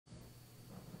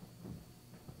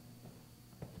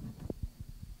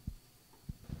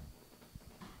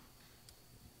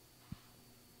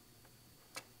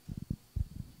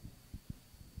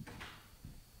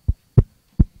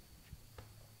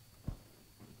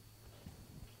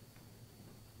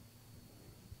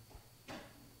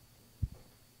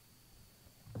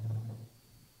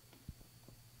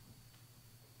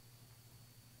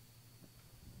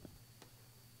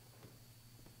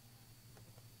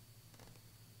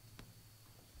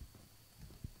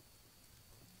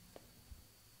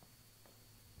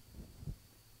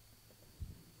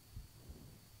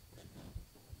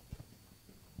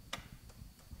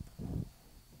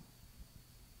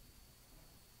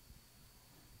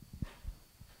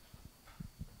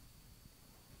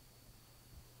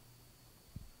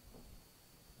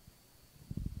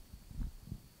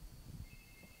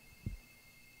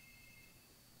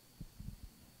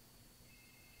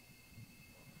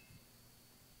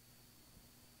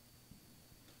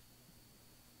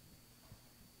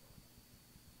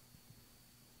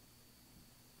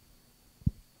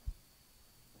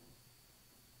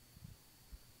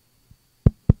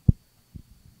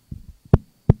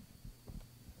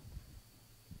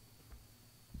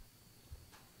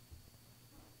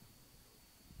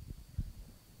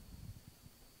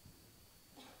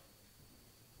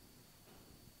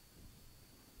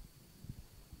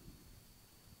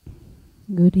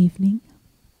Good evening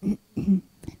and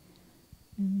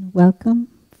welcome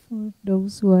for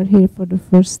those who are here for the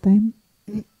first time.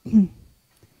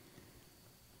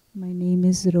 My name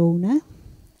is Rona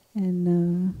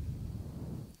and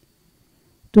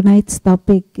tonight's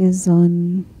topic is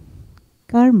on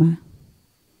karma.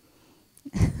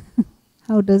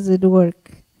 How does it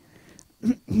work?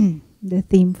 The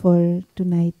theme for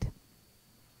tonight.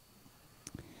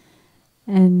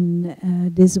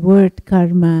 And this word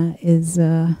karma is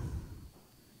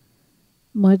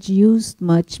much used,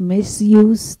 much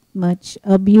misused, much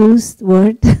abused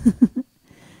word.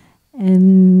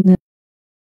 And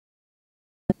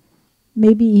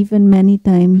maybe even many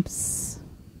times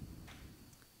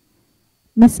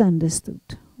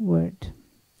misunderstood word.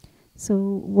 So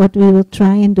what we will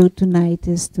try and do tonight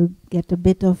is to get a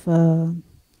bit of a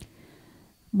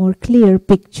more clear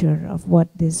picture of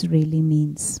what this really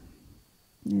means.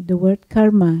 The word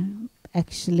karma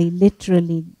actually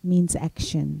literally means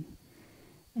action,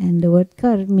 and the word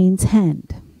kar means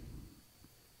hand.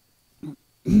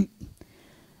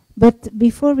 But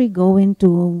before we go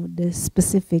into the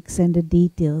specifics and the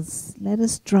details, let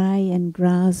us try and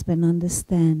grasp and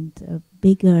understand a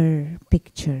bigger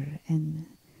picture and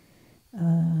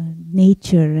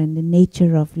nature and the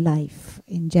nature of life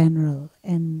in general.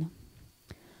 And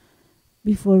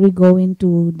before we go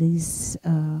into these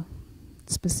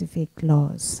specific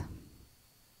laws.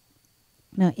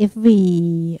 Now, if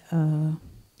we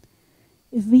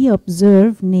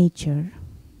observe nature,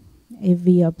 if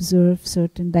we observe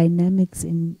certain dynamics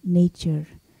in nature,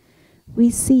 we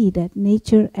see that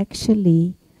nature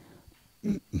actually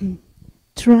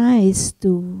tries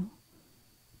to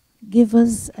give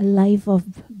us a life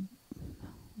of,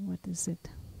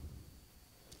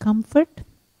 comfort.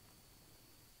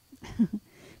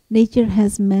 Nature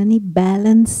has many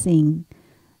balancing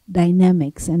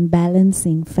dynamics and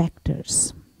balancing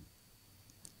factors.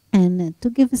 And to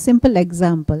give a simple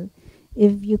example,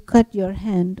 if you cut your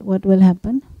hand, what will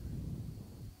happen?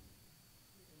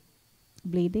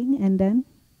 Bleeding, and then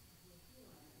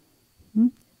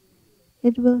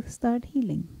it will start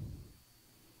healing.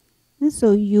 And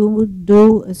so you would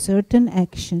do a certain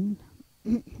action,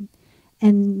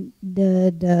 and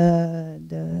the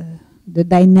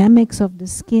dynamics of the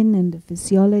skin and the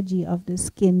physiology of the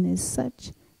skin is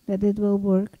such that it will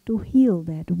work to heal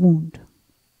that wound.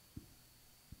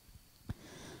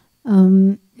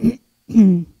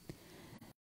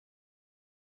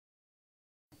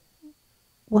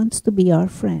 Wants to be our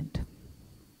friend.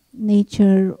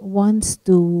 Nature wants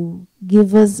to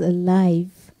give us a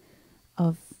life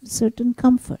of certain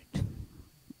comfort.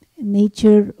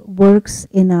 Nature works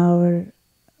in our,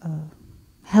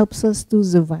 helps us to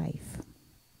survive.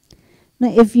 Now,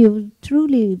 if you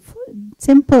truly,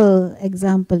 simple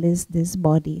example is this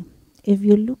body. If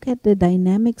you look at the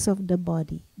dynamics of the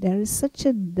body, there is such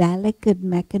a delicate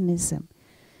mechanism.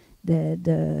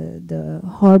 The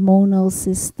hormonal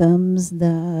systems,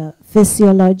 the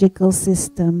physiological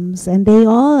systems, and they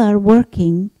all are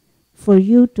working for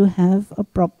you to have a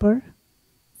proper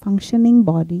functioning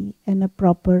body and a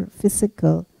proper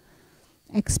physical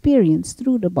experience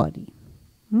through the body.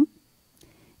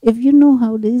 If you know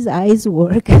how these eyes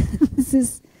work, this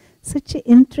is such an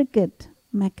intricate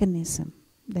mechanism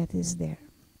that is there.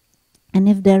 And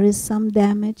if there is some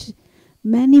damage,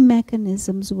 many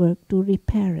mechanisms work to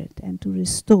repair it and to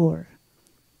restore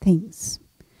things,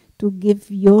 to give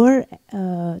your,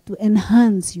 to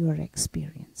enhance your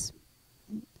experience.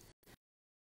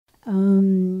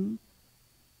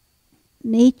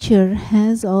 Nature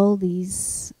has all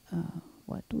these,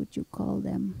 what would you call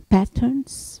them,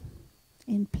 patterns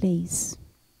in place.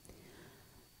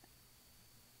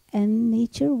 And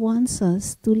nature wants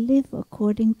us to live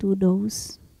according to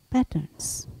those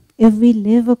patterns. If we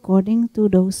live according to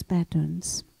those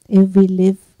patterns, if we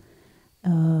live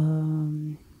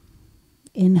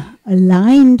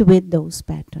aligned with those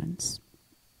patterns,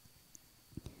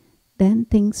 then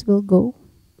things will go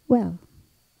well.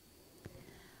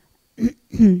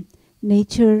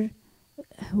 Nature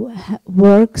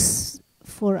works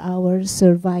for our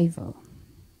survival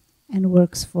and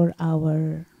works for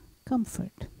our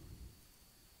comfort.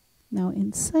 Now,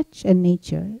 in such a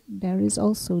nature, there is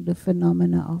also the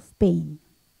phenomena of pain.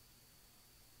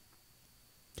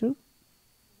 True?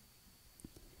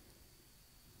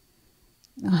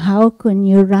 Now, how can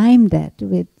you rhyme that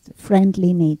with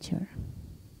friendly nature?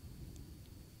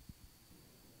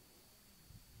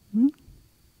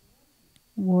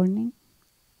 Warning?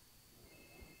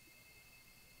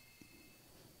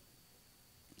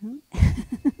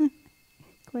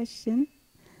 Question?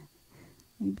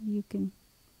 Maybe you can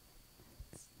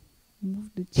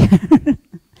move the chair.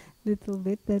 Little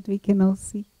bit that we can all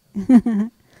see.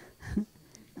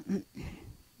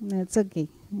 That's okay.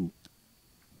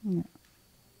 Yeah.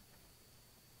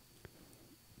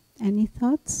 Any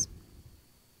thoughts?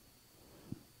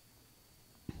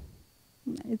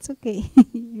 It's okay.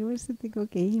 You were sitting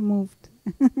okay, you moved.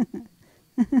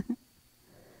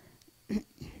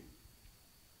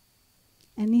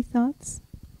 Any thoughts?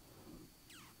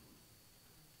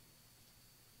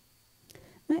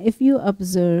 If you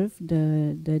observe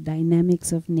the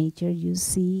dynamics of nature, you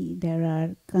see there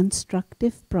are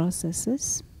constructive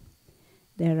processes,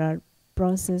 there are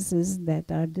processes that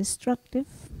are destructive,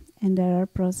 and there are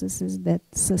processes that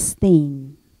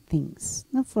sustain things.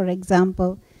 Now, for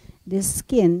example, this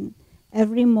skin,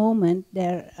 every moment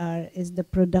is the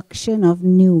production of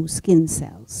new skin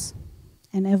cells.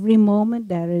 And every moment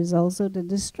there is also the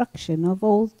destruction of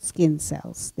old skin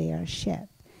cells. They are shed.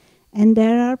 And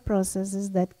there are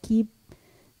processes that keep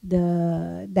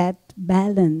that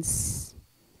balance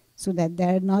so that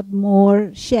there are not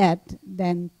more shed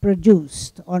than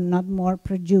produced, or not more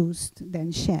produced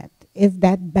than shed. If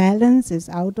that balance is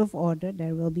out of order,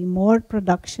 there will be more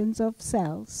productions of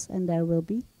cells, and there will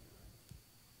be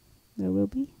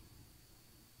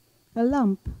a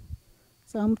lump.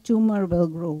 Some tumor will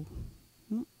grow.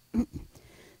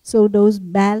 So those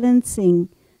balancing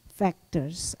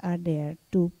factors are there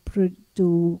to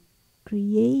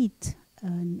create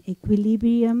an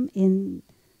equilibrium in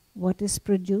what is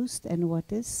produced and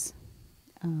what is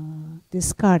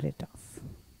discarded of.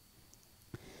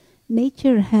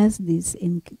 Nature has these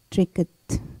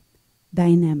intricate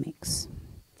dynamics,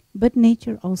 but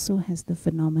nature also has the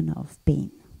phenomena of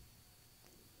pain.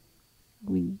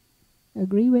 We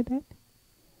agree with that?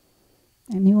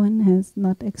 Anyone has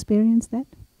not experienced that?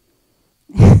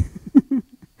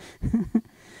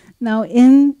 Now,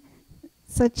 in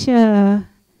such a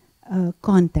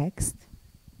context,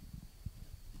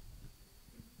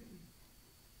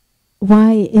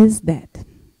 why is that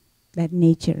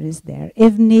nature is there?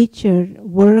 If nature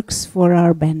works for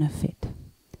our benefit,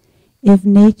 if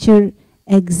nature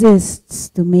exists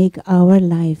to make our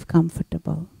life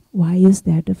comfortable, why is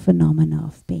there the phenomena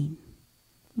of pain?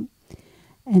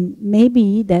 And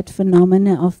maybe that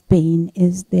phenomena of pain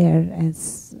is there,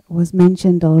 as was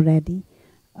mentioned already,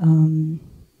 to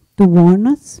warn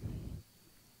us.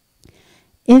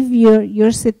 If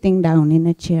you're sitting down in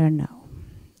a chair now,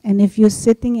 and if you're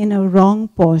sitting in a wrong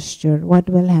posture, what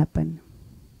will happen?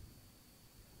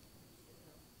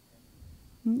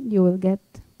 You will get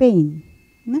pain.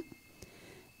 No?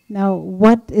 Now,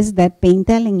 what is that pain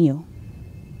telling you?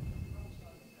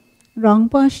 Wrong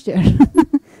posture.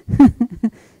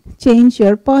 Change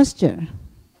your posture.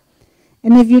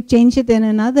 And if you change it in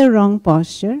another wrong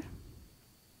posture,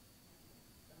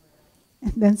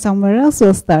 then somewhere else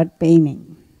will start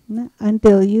paining.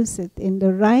 Until you sit in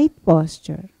the right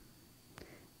posture,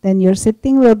 then your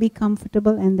sitting will be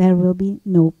comfortable and there will be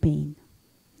no pain.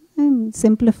 I'm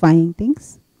simplifying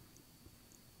things.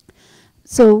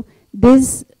 So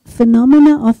this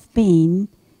phenomena of pain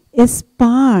is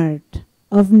part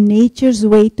of nature's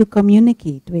way to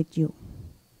communicate with you.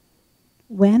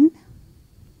 When?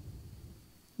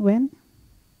 When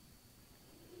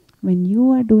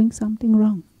you are doing something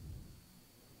wrong.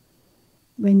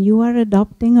 When you are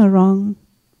adopting a wrong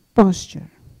posture.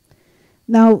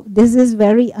 Now, this is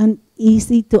very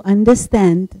easy to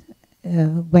understand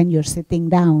when you're sitting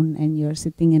down and you're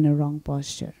sitting in a wrong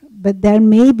posture. But there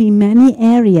may be many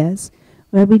areas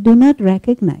where we do not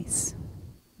recognize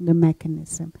the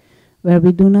mechanism, where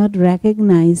we do not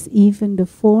recognize even the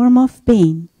form of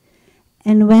pain.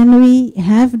 And when we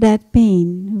have that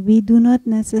pain, we do not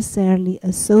necessarily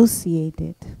associate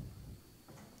it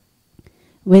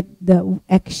with the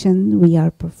action we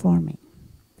are performing.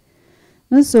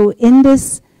 So in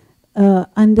this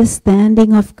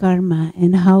understanding of karma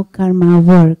and how karma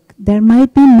works, there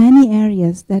might be many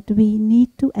areas that we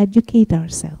need to educate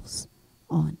ourselves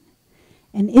on.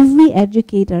 And if we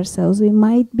educate ourselves, we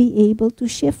might be able to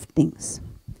shift things.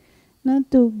 Now,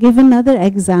 to give another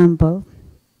example,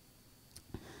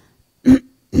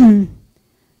 in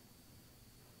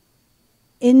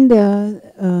the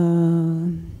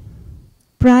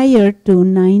prior to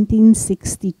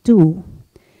 1962,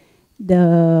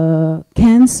 the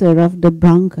cancer of the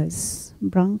bronchus,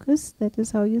 that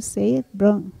is how you say it,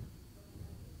 no,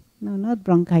 not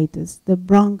bronchitis, the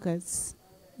bronchus,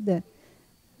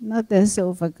 not the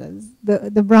esophagus,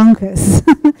 the bronchus,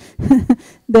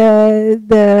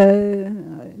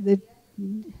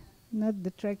 not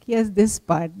the trachea is this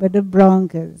part, but the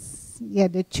bronchus, yeah,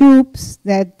 the tubes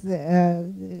that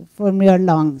form your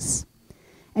lungs.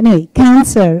 Anyway,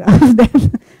 cancer of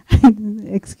that,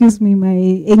 excuse me, my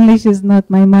English is not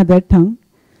my mother tongue.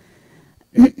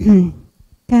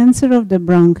 Cancer of the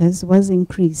bronchus was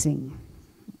increasing,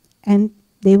 and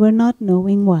they were not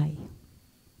knowing why.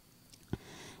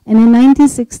 And in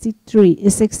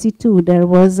 1962, there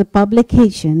was a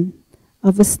publication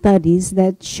of a studies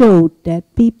that showed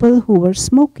that people who were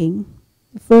smoking,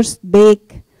 the first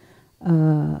big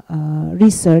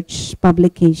research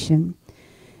publication,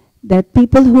 that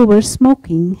people who were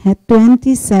smoking had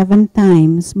 27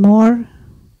 times more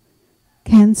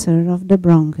cancer of the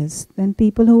bronchus than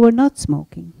people who were not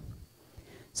smoking.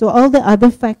 So all the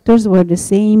other factors were the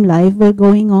same, life were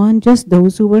going on, just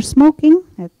those who were smoking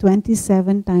had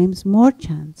 27 times more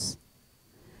chance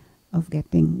of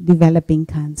developing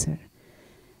cancer.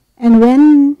 And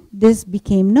when this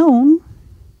became known,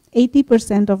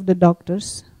 80% of the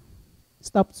doctors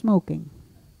stopped smoking.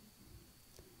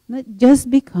 Not just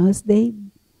because they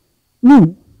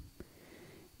knew.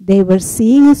 They were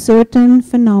seeing a certain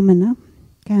phenomena,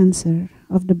 cancer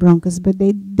of the bronchus, but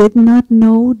they did not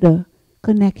know the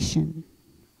connection,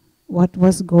 what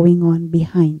was going on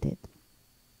behind it.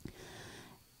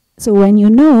 So when you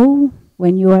know,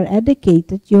 when you are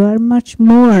educated, you are much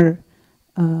more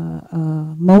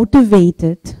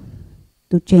motivated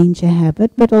to change a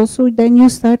habit, but also then you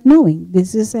start knowing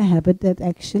this is a habit that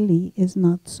actually is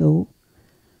not so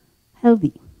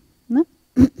healthy. No?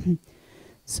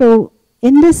 So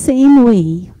in the same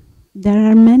way,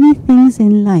 there are many things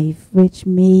in life which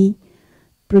may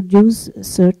produce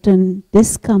certain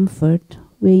discomfort,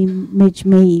 which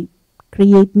may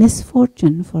create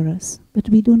misfortune for us, but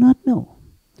we do not know.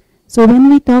 So when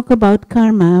we talk about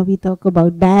karma, we talk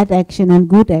about bad action and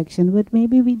good action, but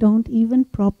maybe we don't even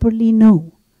properly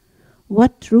know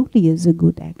what truly is a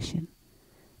good action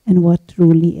and what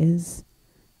truly is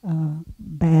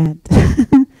bad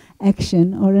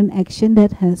action, or an action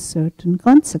that has certain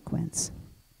consequence.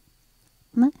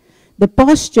 The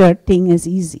posture thing is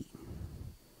easy.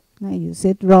 You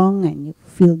sit wrong and you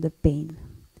feel the pain.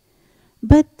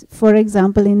 But for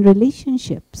example, in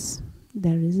relationships,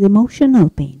 there is emotional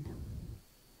pain.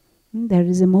 There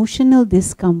is emotional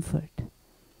discomfort.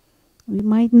 We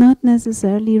might not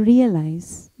necessarily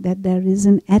realize that there is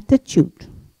an attitude,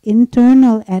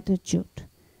 internal attitude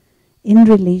in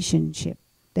relationship,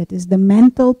 that is the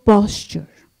mental posture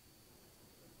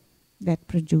that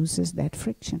produces that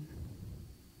friction.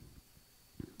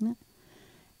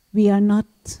 We are not,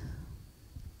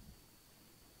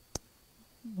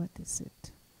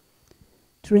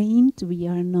 trained, we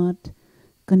are not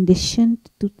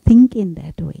conditioned to think in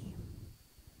that way.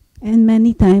 And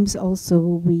many times also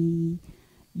we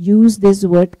use this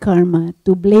word karma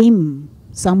to blame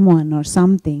someone or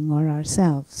something or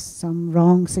ourselves, some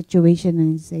wrong situation,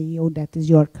 and say, oh, that is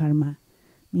your karma.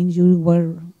 Means you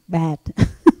were bad.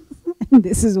 And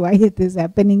this is why it is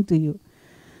happening to you.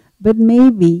 But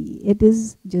maybe it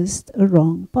is just a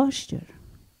wrong posture.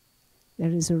 There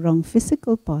is a wrong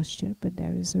physical posture, but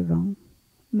there is a wrong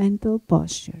mental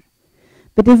posture.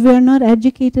 But if we are not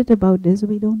educated about this,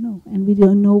 we don't know. And we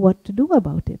don't know what to do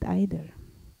about it either.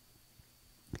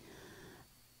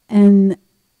 And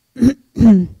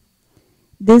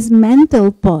this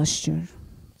mental posture,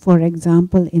 for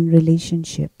example, in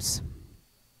relationships,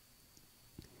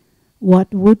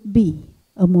 what would be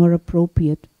a more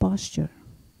appropriate posture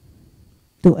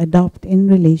to adopt in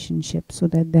relationships so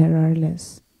that there are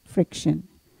less friction?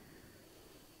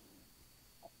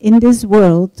 In this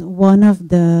world, one of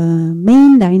the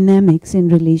main dynamics in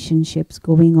relationships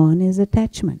going on is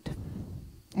attachment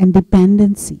and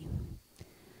dependency.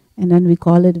 And then we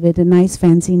call it with a nice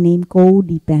fancy name,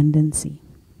 codependency.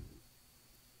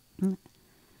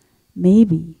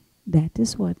 Maybe that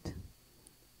is what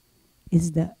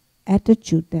is the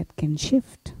attitude that can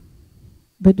shift.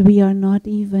 But we are not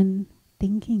even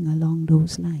thinking along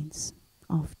those lines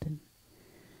often.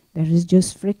 There is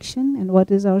just friction, and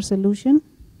what is our solution?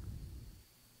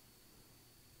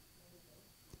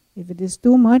 If it is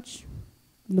too much,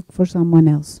 look for someone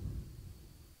else.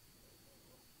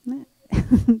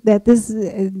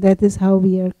 That is how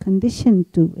we are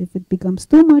conditioned to. If it becomes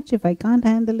too much, if I can't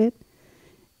handle it,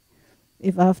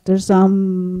 if after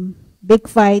some big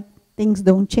fight things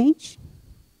don't change,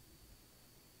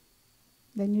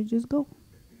 then you just go.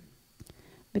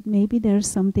 But maybe there's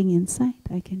something inside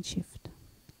I can shift,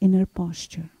 inner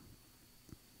posture.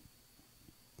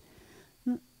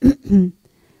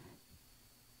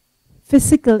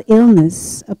 Physical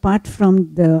illness, apart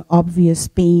from the obvious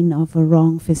pain of a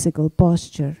wrong physical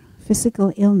posture,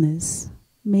 physical illness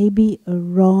may be a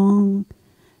wrong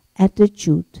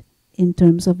attitude in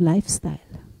terms of lifestyle.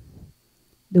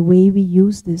 The way we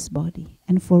use this body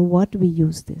and for what we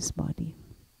use this body.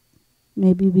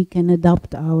 Maybe we can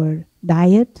adopt our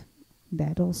diet.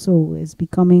 That also is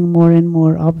becoming more and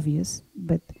more obvious.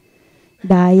 But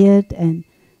diet and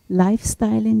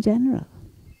lifestyle in general,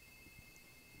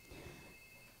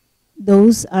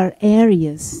 those are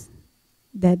areas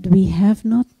that we have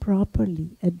not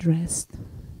properly addressed.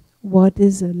 What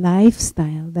is a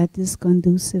lifestyle that is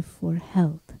conducive for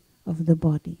health of the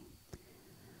body?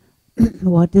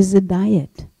 What is a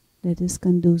diet that is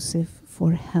conducive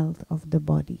for health of the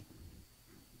body?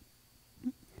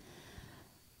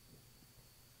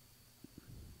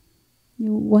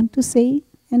 You want to say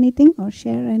anything or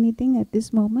share anything at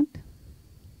this moment?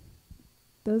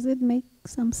 Does it make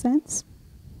some sense?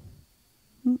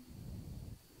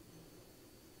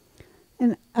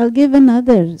 And I'll give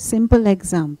another simple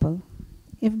example.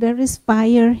 If there is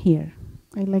fire here,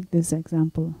 I like this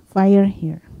example, fire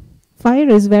here. Fire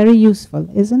is very useful,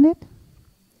 isn't it?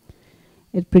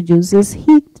 It produces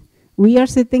heat. We are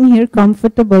sitting here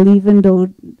comfortable even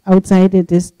though outside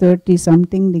it is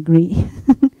 30-something degree.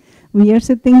 We are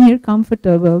sitting here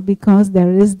comfortable because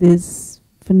there is this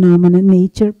phenomenon.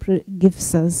 Nature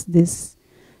gives us this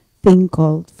thing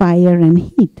called fire and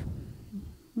heat.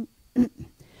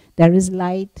 There is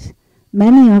light.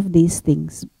 Many of these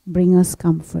things bring us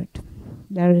comfort.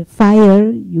 There is fire,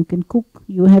 you can cook,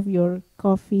 you have your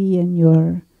coffee and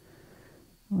your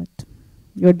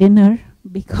dinner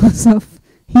because of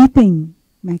heating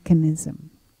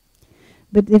mechanism.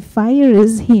 But if fire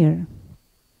is here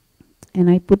and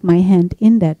I put my hand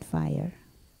in that fire,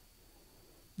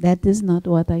 that is not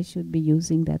what I should be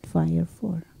using that fire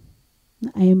for.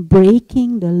 I am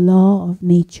breaking the law of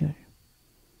nature.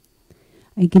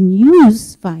 I can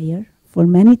use fire for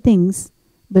many things,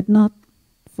 but not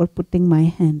for putting my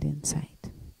hand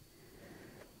inside.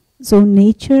 So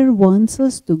nature wants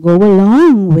us to go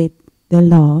along with the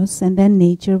laws, and then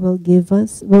nature will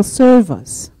serve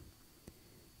us.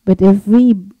 But if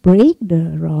we break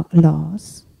the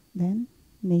laws, then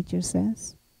nature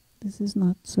says, this is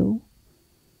not so.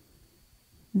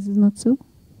 This is not so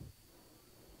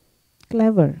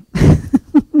clever.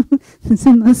 This is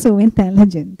not so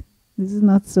intelligent. This is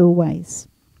not so wise.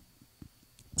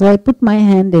 So I put my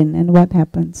hand in, and what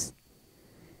happens?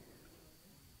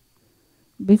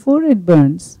 Before it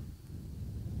burns,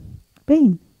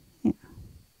 pain. Yeah.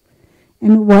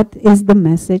 And what is the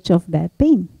message of that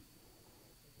pain?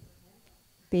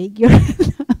 Take your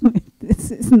hand out.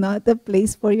 This is not a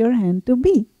place for your hand to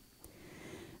be.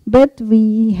 But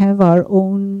we have our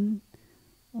own,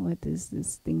 what is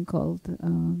this thing called?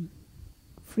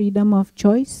 Freedom of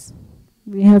choice.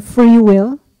 We have free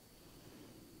will.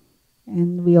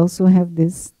 And we also have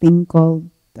this thing called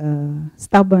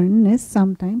stubbornness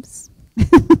sometimes.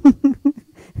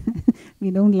 We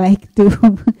don't like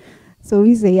to. So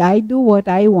we say, I do what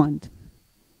I want.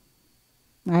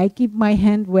 I keep my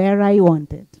hand where I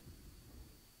want it.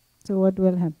 So what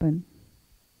will happen?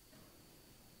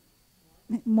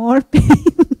 More pain.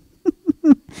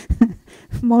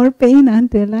 More pain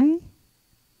until I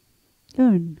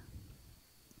learn.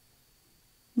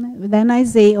 Then I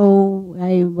say, oh,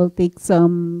 I will take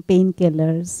some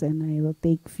painkillers and I will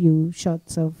take few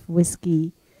shots of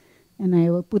whiskey and I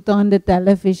will put on the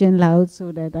television loud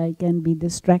so that I can be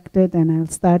distracted, and I'll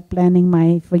start planning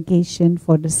my vacation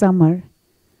for the summer.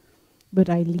 But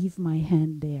I leave my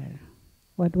hand there.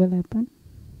 What will happen?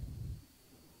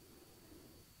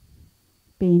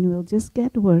 Pain will just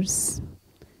get worse.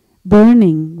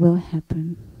 Burning will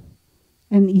happen.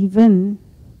 And even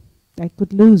I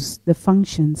could lose the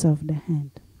functions of the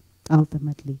hand,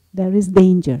 ultimately. There is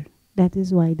danger. That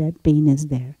is why that pain is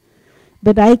there.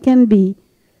 But I can be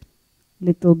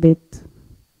little bit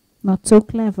not so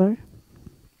clever.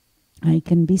 I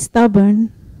can be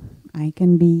stubborn. I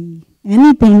can be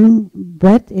anything,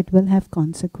 but it will have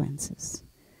consequences.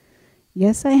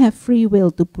 Yes, I have free will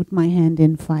to put my hand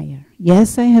in fire.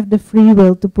 Yes, I have the free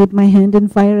will to put my hand in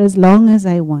fire as long as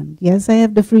I want. Yes, I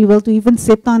have the free will to even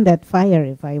sit on that fire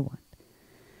if I want.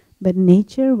 But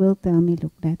nature will tell me,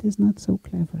 look, that is not so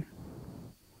clever.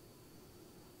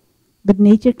 But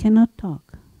nature cannot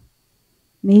talk.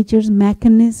 Nature's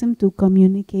mechanism to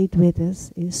communicate with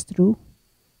us is through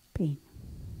pain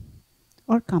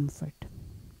or comfort.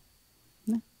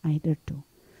 No, either two.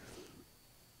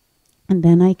 And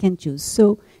then I can choose.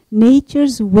 So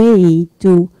nature's way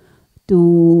to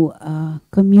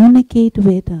communicate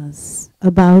with us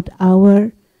about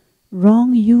our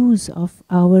wrong use of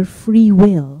our free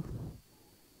will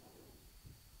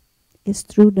is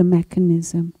through the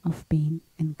mechanism of pain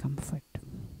and comfort.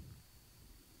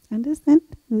 Understand?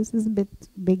 This is a bit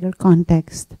bigger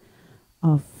context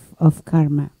of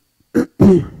karma.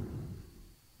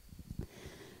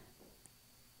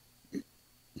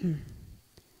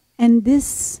 And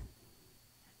this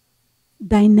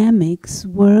dynamics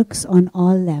works on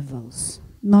all levels,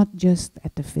 not just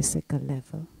at the physical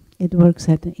level. It works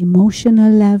at an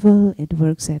emotional level, it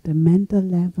works at a mental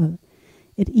level,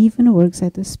 it even works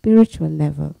at a spiritual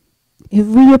level. If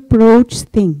we approach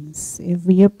things, if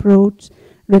we approach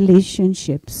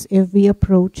relationships, if we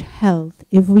approach health,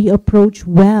 if we approach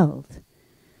wealth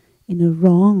in a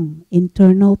wrong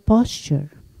internal posture,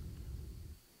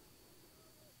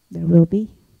 there will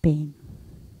be pain.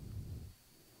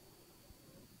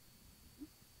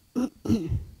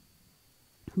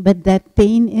 But that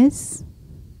pain is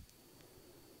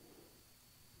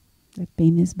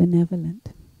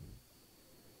benevolent.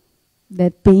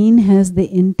 That pain has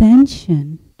the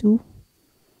intention to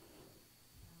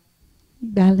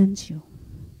balance you.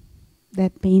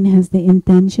 That pain has the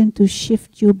intention to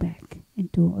shift you back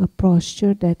into a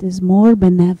posture that is more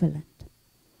benevolent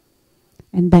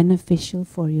and beneficial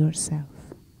for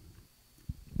yourself.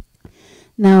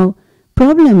 Now,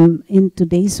 problem in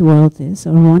today's world is,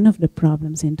 or one of the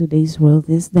problems in today's world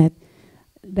is that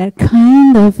there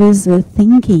kind of is a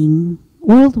thinking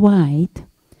worldwide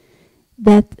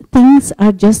that things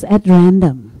are just at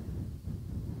random,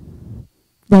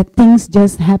 that things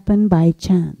just happen by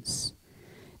chance,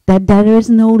 that there is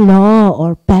no law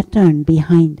or pattern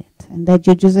behind it, and that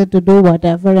you just have to do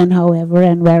whatever and however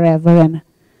and wherever and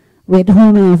with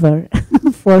whomever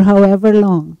for however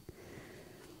long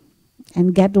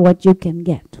and get what you can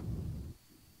get.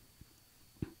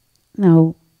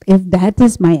 Now, if that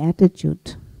is my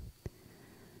attitude,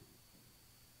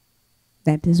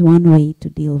 that is one way to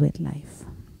deal with life.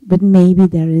 But maybe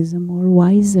there is a more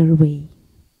wiser way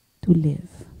to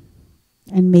live.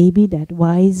 And maybe that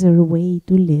wiser way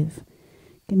to live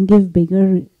can give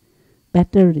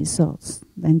better results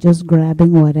than just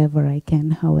grabbing whatever I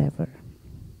can, however.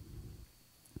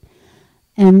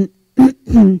 And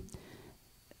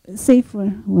say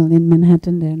in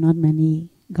Manhattan there are not many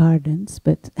gardens,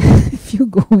 but if you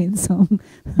go in some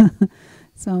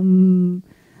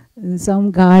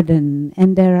garden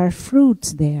and there are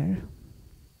fruits there,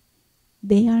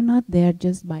 they are not there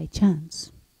just by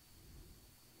chance.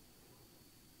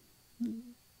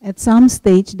 At some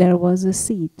stage there was a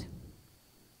seed,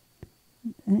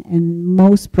 and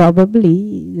most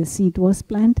probably the seed was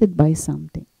planted by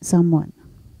someone.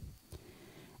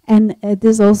 And it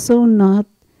is also not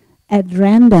at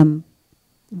random,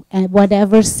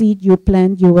 whatever seed you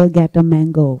plant you will get a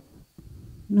mango.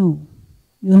 No.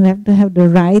 You have to have the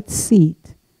right seed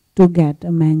to get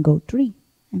a mango tree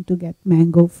and to get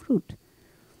mango fruit.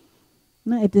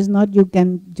 No, it is not you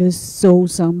can just sow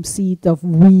some seed of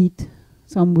wheat,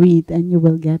 and you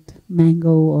will get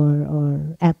mango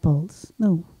or apples.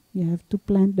 No, you have to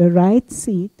plant the right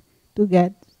seed to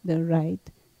get the right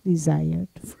desired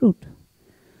fruit.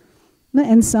 No,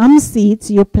 and some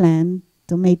seeds you plant,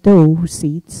 tomato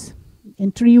seeds,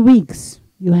 in 3 weeks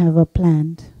you have a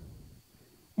plant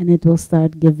and it will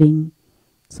start giving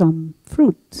some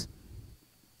fruit.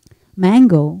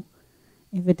 Mango,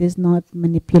 if it is not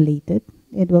manipulated,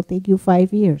 it will take you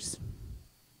 5 years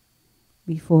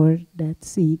before that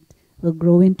seed will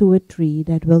grow into a tree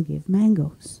that will give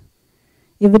mangoes.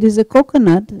 If it is a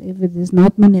coconut, if it is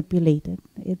not manipulated,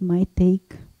 it might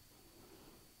take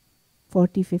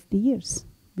 40, 50 years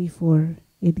before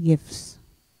it gives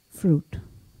fruit.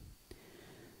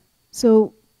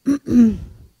 So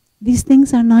these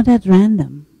things are not at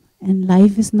random, and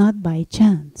life is not by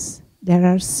chance. There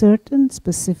are certain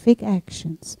specific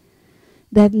actions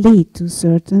that lead to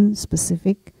certain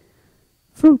specific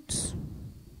fruits.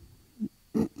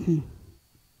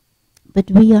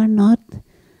 But we are not,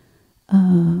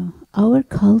 our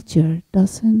culture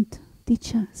doesn't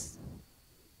teach us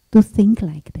to think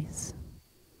like this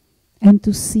and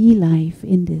to see life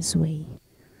in this way.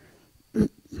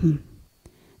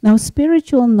 Now,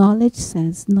 spiritual knowledge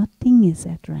says nothing is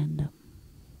at random.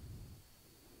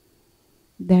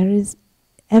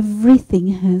 Everything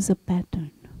has a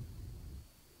pattern.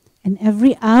 And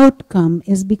every outcome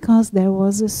is because there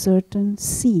was a certain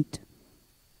seed.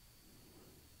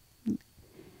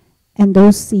 And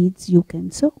those seeds you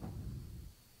can sow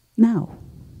now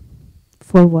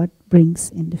for what brings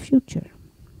in the future.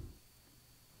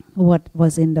 What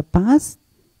was in the past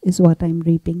is what I'm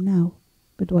reaping now.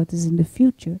 But what is in the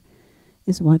future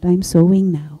is what I'm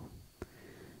sowing now.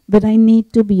 But I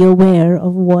need to be aware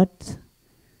of what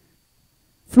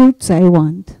fruits I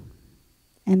want.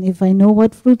 And if I know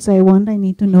what fruits I want, I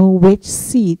need to know which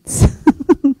seeds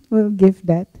will give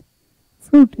that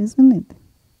fruit, isn't it?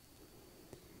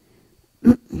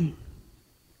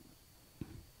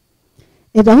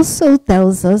 It also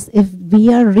tells us if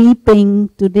we are reaping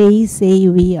today, say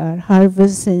we are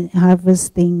harvesting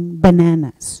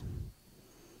bananas.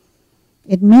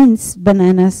 It means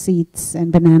banana seeds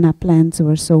and banana plants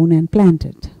were sown and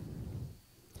planted.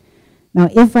 Now,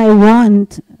 if I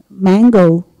want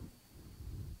mango,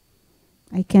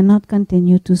 I cannot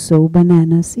continue to sow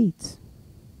banana seeds,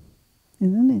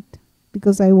 isn't it?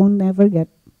 Because I won't ever get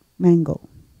mango.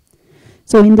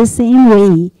 So in the same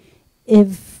way,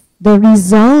 if the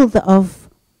result of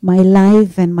my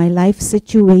life and my life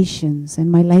situations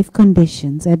and my life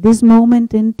conditions at this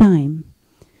moment in time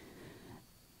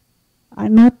are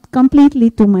not completely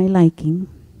to my liking,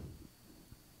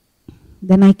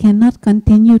 then I cannot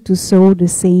continue to sow the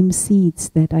same seeds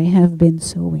that I have been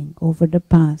sowing over the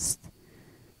past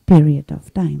period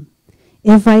of time.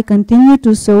 If I continue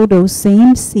to sow those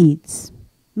same seeds,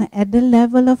 at the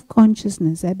level of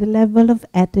consciousness, at the level of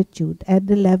attitude, at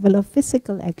the level of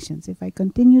physical actions, if I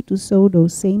continue to sow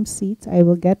those same seeds, I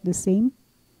will get the same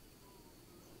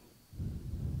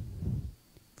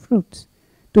fruits.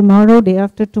 Tomorrow, day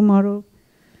after tomorrow,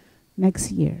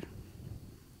 next year.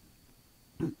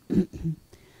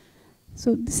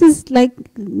 So this is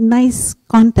like nice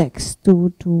context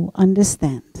to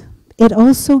understand. It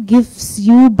also gives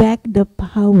you back the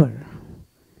power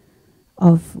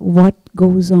of what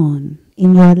goes on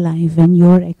in your life and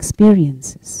your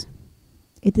experiences.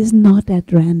 It is not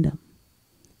at random.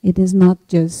 It is not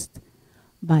just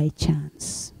by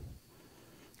chance.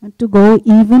 And to go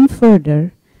even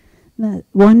further,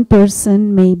 one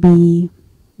person may be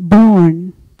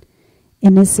born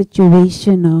in a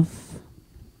situation of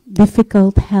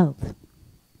difficult health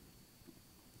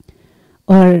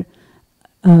or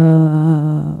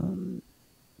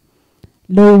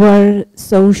lower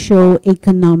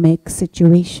socio-economic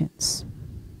situations.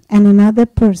 And another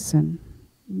person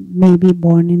may be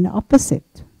born in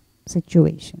opposite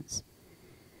situations.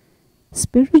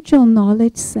 Spiritual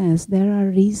knowledge says there are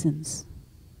reasons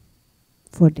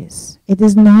for this. It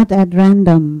is not at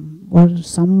random or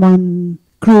someone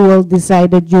cruel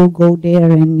decided you go there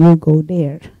and you go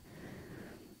there.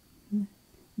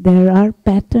 There are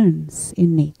patterns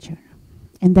in nature.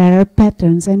 And there are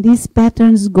patterns, and these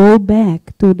patterns go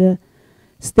back to the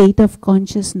state of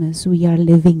consciousness we are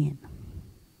living in.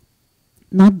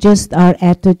 Not just our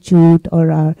attitude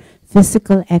or our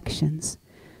physical actions,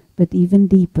 but even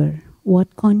deeper,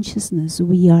 what consciousness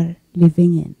we are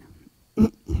living in.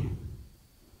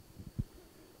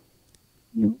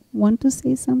 You want to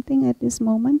say something at this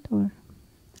moment or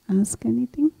ask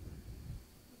anything?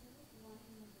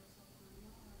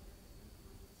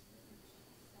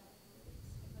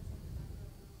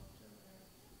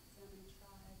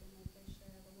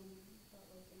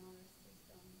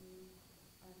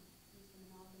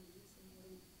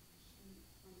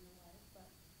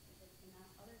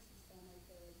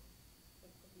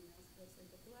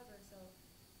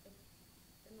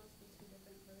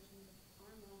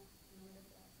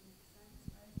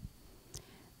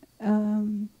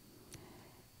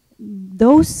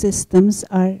 Those systems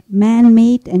are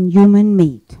man-made and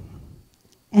human-made.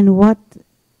 And what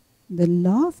the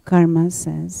law of karma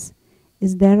says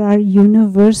is there are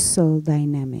universal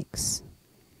dynamics.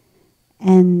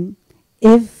 And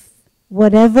if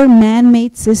whatever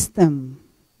man-made system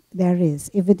there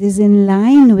is, if it is in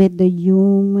line with the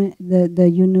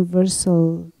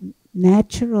universal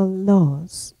natural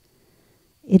laws,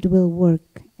 it will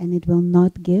work and it will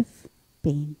not give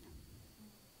pain.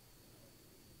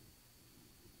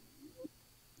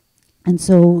 And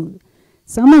so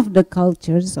some of the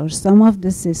cultures or some of the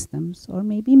systems, or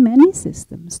maybe many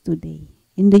systems today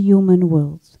in the human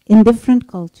world, in different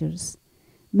cultures,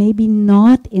 may be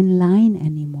not in line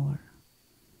anymore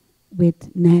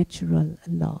with natural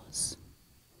laws.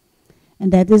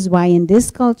 And that is why in this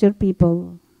culture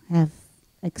people have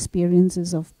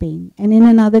experiences of pain. And in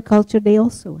another culture they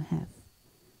also have.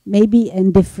 Maybe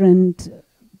in different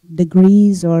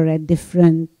degrees or at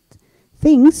different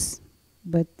things,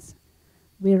 but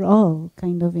we're all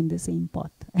kind of in the same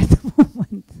pot at the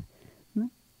moment.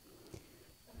 No?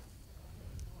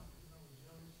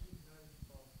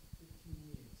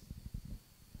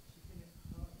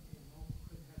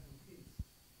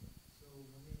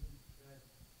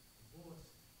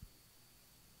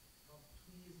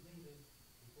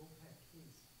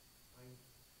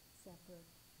 Separate.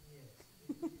 Yes,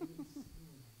 it was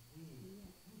weird.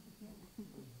 It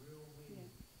was real weird.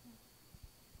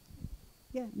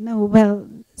 Yeah, no, well,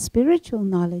 spiritual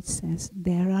knowledge says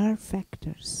there are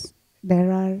factors, there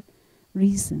are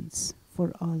reasons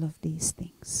for all of these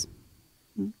things.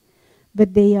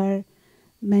 But they are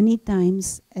many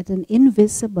times at an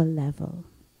invisible level.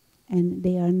 and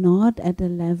they are not at a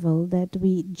level that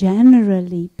we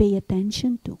generally pay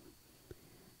attention to.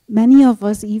 Many of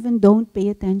us even don't pay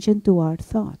attention to our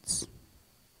thoughts.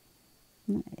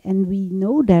 And we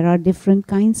know there are different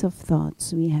kinds of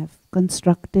thoughts. We have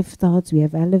constructive thoughts, we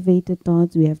have elevated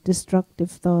thoughts, we have destructive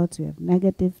thoughts, we have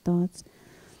negative thoughts.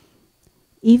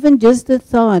 Even just a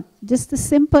thought, just a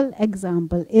simple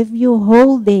example, if you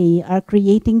whole day are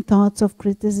creating thoughts of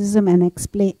criticism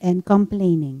and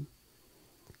complaining,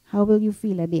 how will you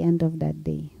feel at the end of that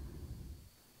day?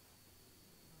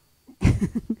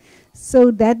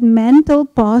 So that mental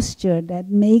posture that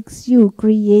makes you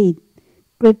create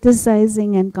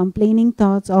criticizing and complaining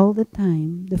thoughts all the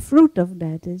time, the fruit of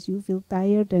that is you feel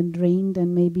tired and drained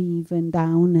and maybe even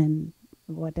down and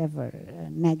whatever,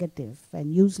 negative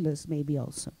and useless maybe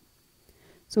also.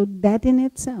 So that in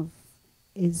itself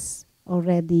is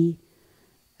already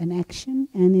an action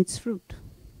and its fruit.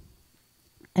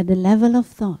 At the level of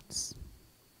thoughts,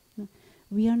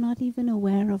 we are not even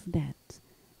aware of that,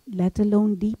 let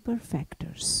alone deeper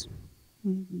factors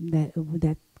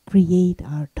that create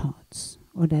our thoughts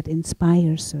or that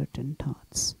inspire certain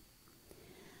thoughts.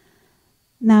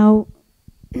 Now,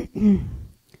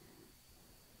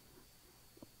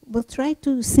 we'll try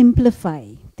to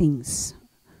simplify things.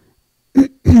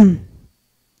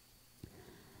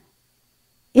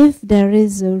 If there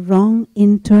is a wrong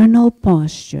internal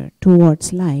posture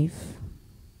towards life,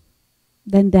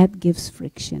 then that gives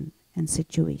friction and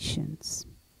situations.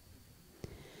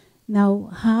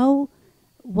 Now,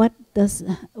 what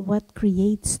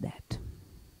creates that?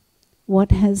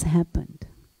 What has happened?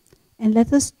 And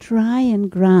let us try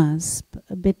and grasp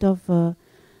a bit of a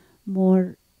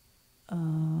more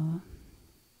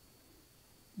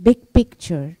big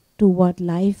picture to what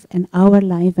life and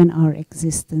our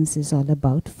existence is all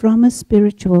about from a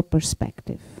spiritual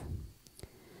perspective.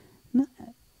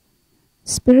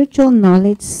 Spiritual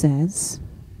knowledge says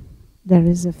there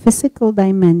is a physical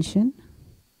dimension.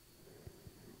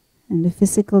 In the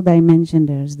physical dimension,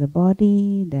 there's the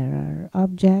body, there are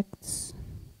objects.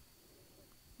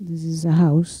 This is a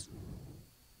house,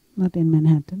 not in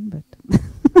Manhattan, but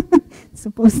it's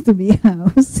supposed to be a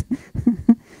house.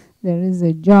 There is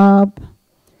a job,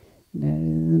 there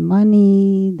is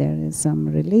money, there is some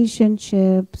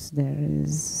relationships, there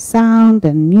is sound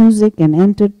and music and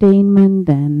entertainment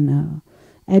and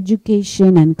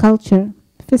education and culture,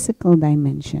 physical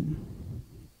dimension.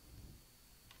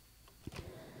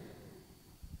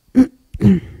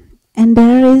 And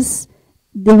there is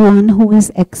the one who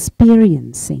is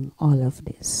experiencing all of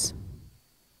this,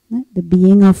 the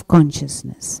being of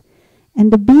consciousness.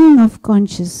 And the being of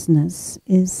consciousness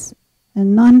is a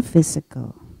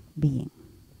non-physical being,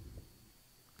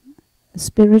 a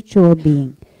spiritual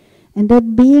being. And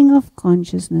that being of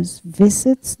consciousness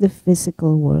visits the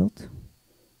physical world,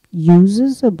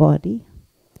 uses a body,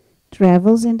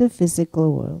 travels in the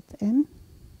physical world, and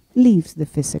leaves the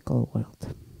physical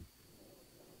world.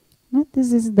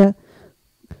 This is the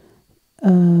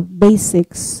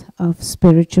basics of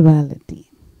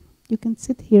spirituality. You can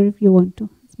sit here if you want to.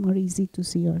 It's more easy to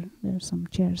see, or there are some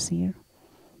chairs here.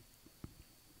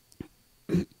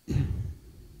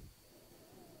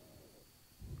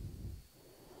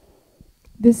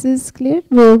 This is clear?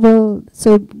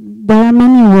 So there are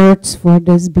many words for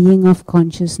this being of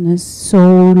consciousness,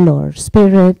 soul or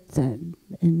spirit.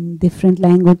 In different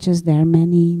languages there are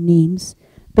many names.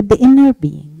 But the inner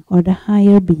being or the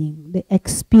higher being, the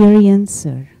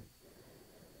experiencer,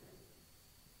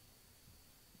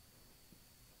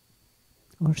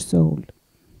 or soul.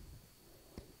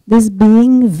 This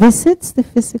being visits the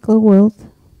physical world,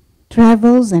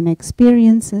 travels and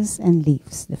experiences, and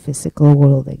leaves the physical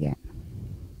world again.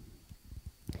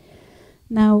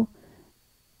 Now,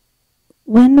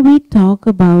 when we talk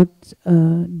about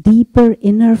deeper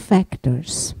inner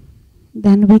factors,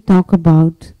 then we talk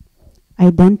about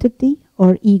identity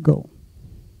or ego.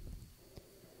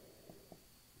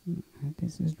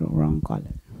 This is the wrong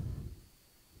color.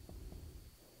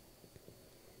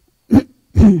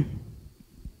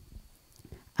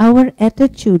 Our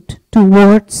attitude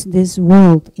towards this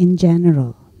world in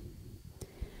general.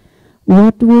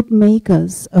 What would make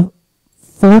us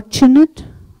fortunate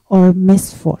or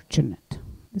misfortunate?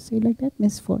 You say like that?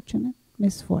 Misfortunate?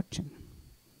 Misfortune.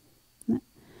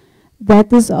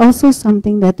 That is also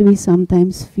something that we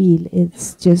sometimes feel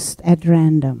it's just at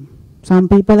random. Some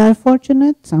people are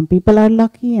fortunate, some people are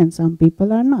lucky, and some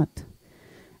people are not.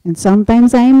 And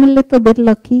sometimes I am a little bit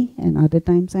lucky, and other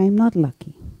times I am not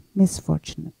lucky,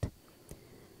 misfortunate.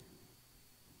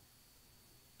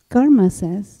 Karma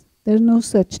says there's no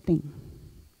such thing.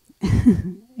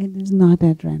 It is not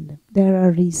at random. There are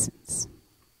reasons.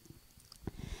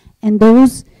 And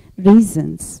those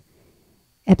reasons,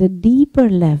 at a deeper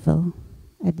level,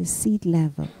 at the seed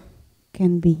level,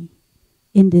 can be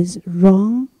in this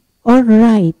wrong or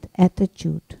right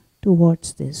attitude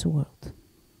towards this world.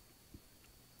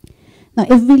 Now,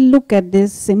 if we look at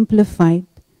this simplified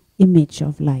image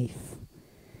of life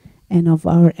and of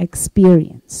our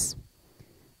experience,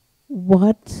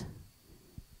 what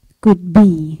could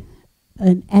be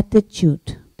an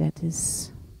attitude that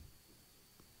is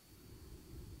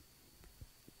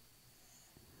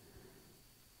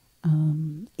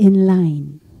in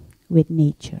line with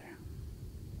nature?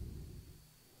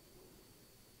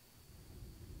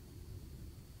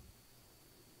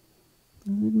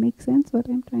 Does it make sense what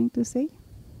I'm trying to say?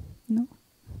 No?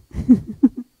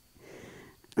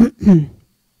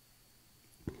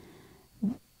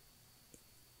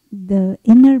 The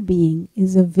inner being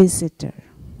is a visitor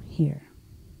here.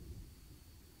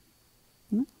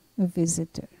 No? A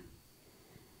visitor.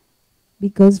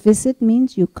 Because visit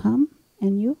means you come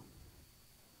and you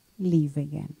leave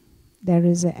again. There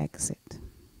is an exit.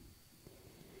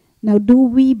 Now, do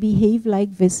we behave like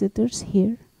visitors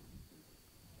here?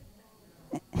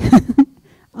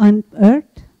 On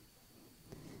earth?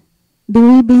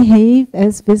 Do we behave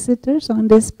as visitors on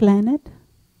this planet?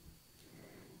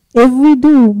 If we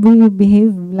do, we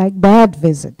behave like bad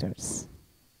visitors.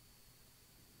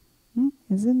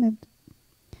 Isn't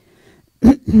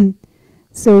it?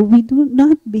 So we do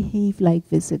not behave like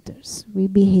visitors. We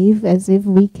behave as if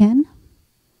we can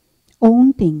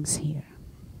own things here.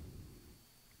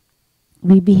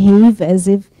 We behave as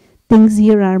if things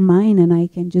here are mine and I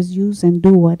can just use and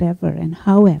do whatever and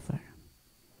however.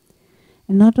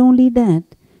 And not only that,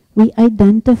 we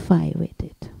identify with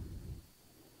it.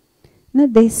 Now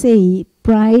they say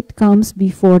pride comes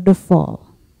before the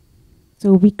fall.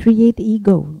 So we create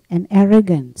ego and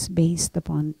arrogance based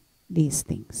upon these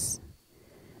things.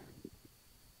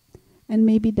 And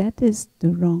maybe that is the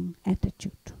wrong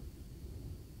attitude.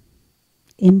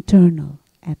 Internal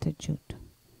attitude.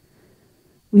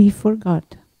 We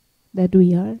forgot that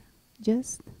we are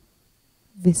just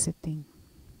visiting.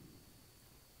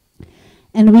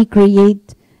 And we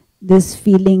create this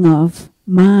feeling of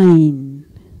mine,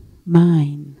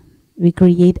 mine. We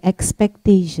create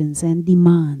expectations and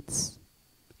demands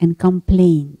and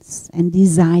complaints and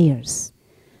desires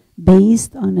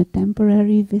based on a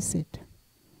temporary visit.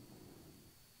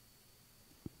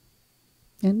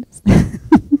 You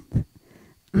understand?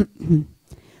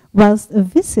 Whilst a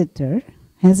visitor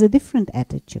has a different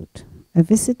attitude. A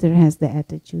visitor has the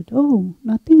attitude, oh,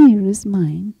 nothing here is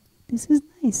mine. This is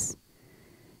nice.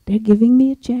 They're giving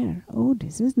me a chair. Oh,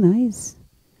 this is nice.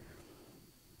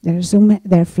 There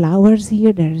are flowers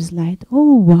here. There is light.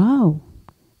 Oh, wow.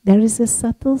 There is a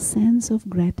subtle sense of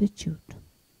gratitude.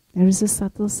 There is a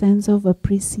subtle sense of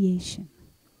appreciation.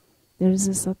 There is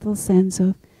a subtle sense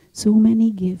of so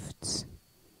many gifts.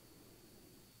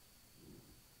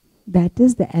 That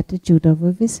is the attitude of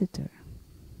a visitor.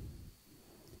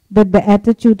 But the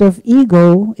attitude of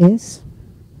ego is,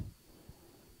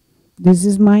 this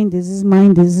is mine, this is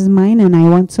mine, this is mine, and I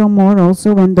want some more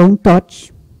also, and don't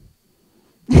touch.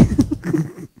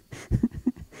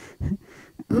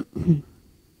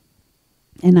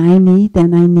 And I need,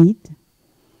 and I need.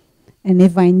 And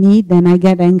if I need, then I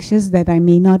get anxious that I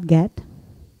may not get.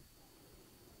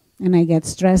 And I get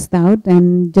stressed out,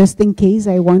 and just in case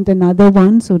I want another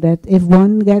one, so that if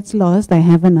one gets lost, I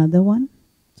have another one.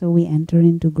 So we enter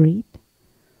into greed.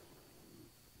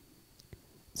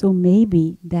 So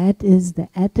maybe that is the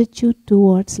attitude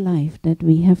towards life that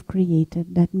we have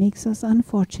created that makes us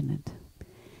unfortunate.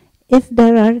 If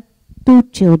there are two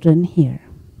children here,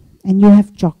 and you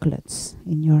have chocolates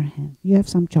in your hand, you have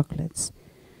some chocolates,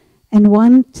 and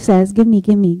one says, give me,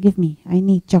 give me, give me, I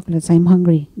need chocolates, I'm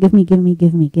hungry, give me, give me,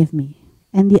 give me, give me.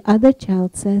 And the other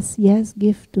child says, yes,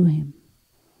 give to him.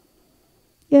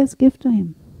 Yes, give to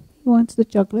him. He wants the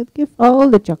chocolate, give all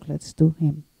the chocolates to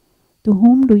him. To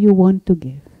whom do you want to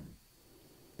give?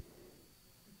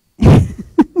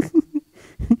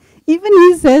 Even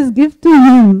he says, give to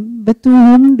him, but to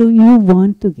whom do you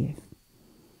want to give?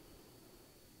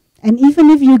 And even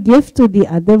if you give to the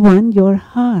other one, your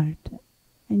heart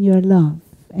and your love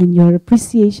and your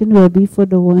appreciation will be for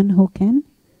the one who can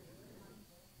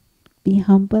be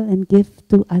humble and give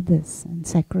to others and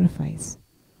sacrifice.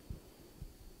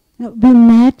 Now, we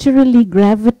naturally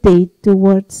gravitate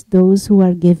towards those who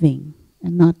are giving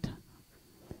and not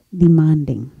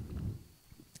demanding.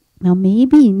 Now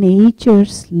maybe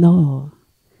nature's law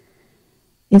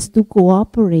is to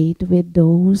cooperate with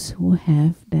those who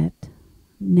have that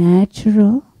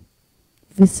natural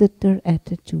visitor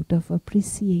attitude of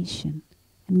appreciation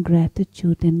and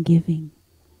gratitude and giving.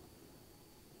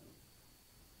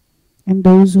 And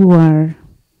those who are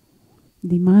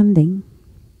demanding,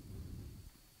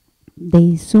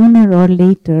 they sooner or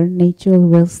later nature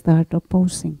will start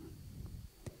opposing.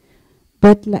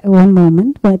 But one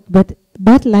moment,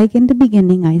 but like in the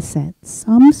beginning I said,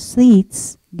 some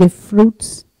seeds give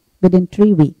fruits within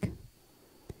 3 weeks.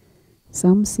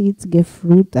 Some seeds give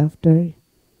fruit after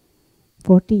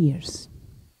 40 years.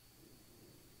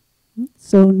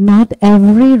 So not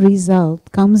every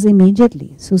result comes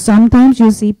immediately. So sometimes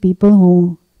you see people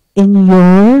who, in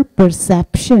your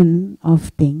perception of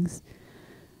things,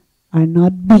 are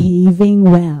not behaving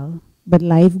well, but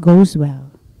life goes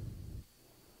well.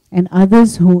 And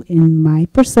others who, in my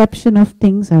perception of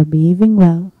things, are behaving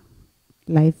well,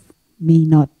 life may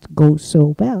not go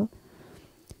so well.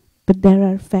 But there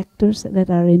are factors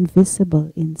that are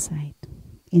invisible inside,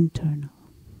 internal.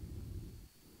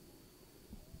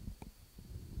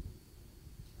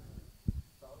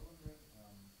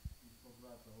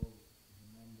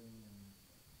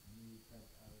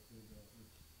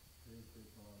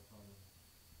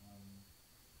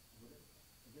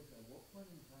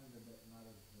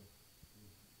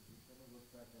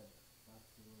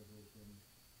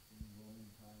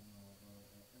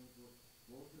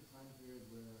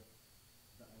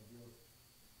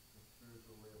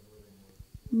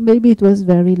 Maybe it was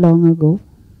very long ago.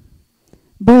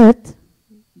 But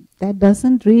that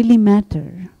doesn't really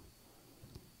matter.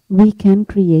 We can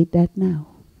create that now.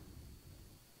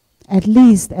 At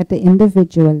least at the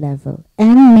individual level.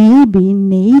 And maybe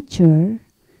nature,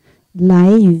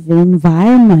 life,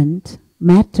 environment,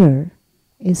 matter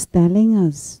is telling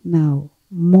us now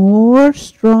more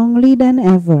strongly than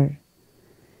ever,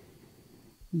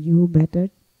 you better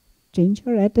change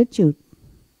your attitude.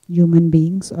 Human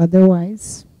beings,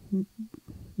 otherwise,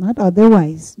 not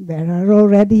otherwise, there are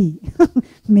already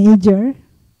major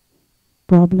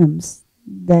problems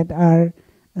that are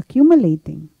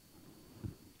accumulating.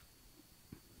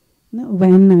 Now,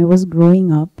 when I was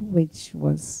growing up, which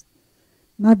was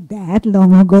not that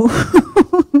long ago,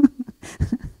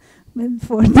 but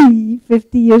 40,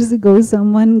 50 years ago,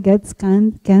 someone gets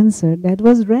cancer, that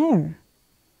was rare.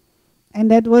 And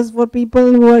that was for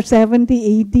people who are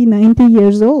 70, 80, 90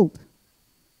 years old.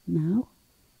 Now,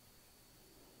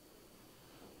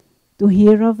 to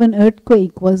hear of an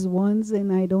earthquake was once in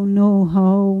I don't know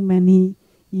how many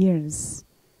years.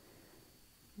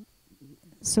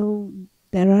 So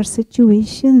there are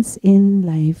situations in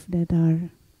life that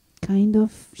are kind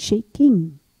of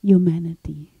shaking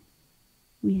humanity.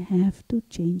 We have to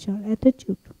change our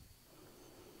attitude.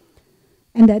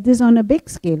 And that is on a big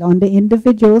scale. On the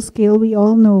individual scale, we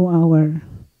all know our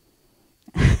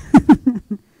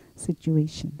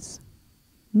situations.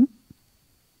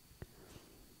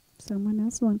 Someone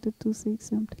else wanted to say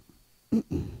something.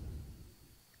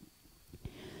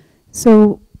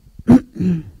 So,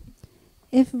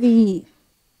 if we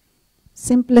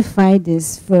simplify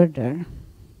this further,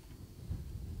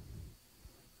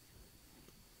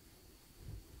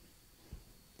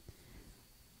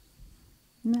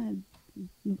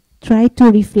 try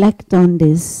to reflect on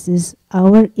this, is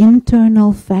our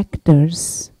internal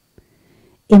factors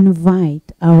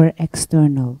invite our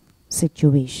external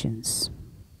situations.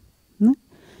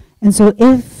 And so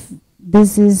if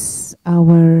this is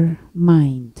our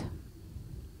mind,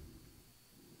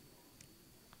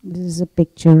 this is a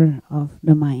picture of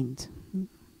the mind.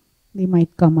 They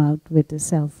might come out with a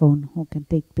cell phone who can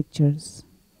take pictures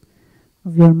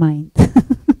of your mind.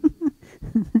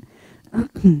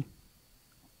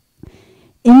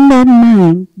 In that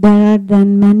mind, there are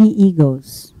then many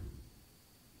egos.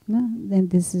 No? Then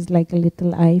this is like a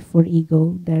little I for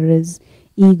ego. There is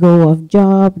ego of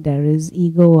job, there is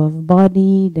ego of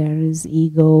body, there is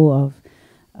ego of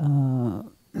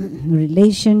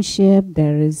relationship,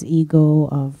 there is ego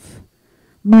of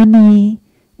money,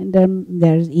 and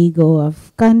there's ego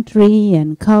of country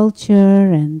and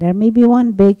culture, and there may be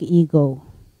one big ego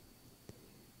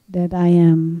that I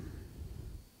am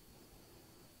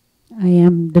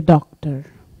the doctor.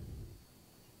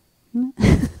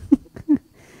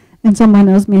 And someone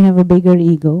else may have a bigger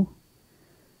ego.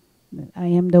 I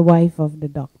am the wife of the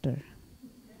doctor.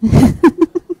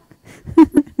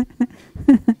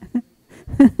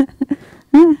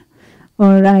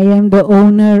 Or I am the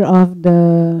owner of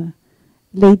the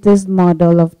latest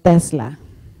model of Tesla.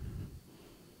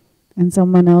 And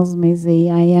someone else may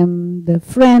say, I am the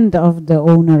friend of the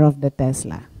owner of the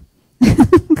Tesla.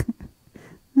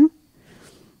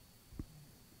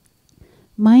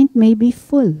 Mind may be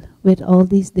full with all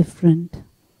these different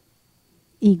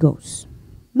egos.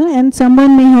 And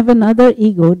someone may have another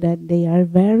ego that they are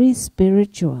very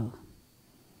spiritual.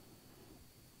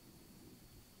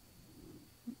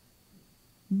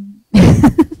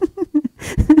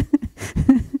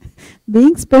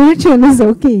 Being spiritual is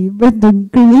okay, but to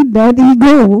create that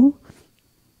ego,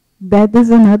 that is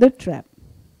another trap.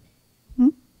 Hmm?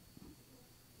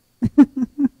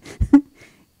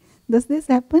 Does this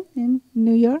happen in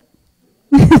New York?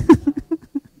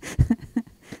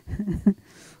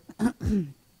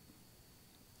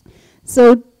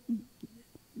 So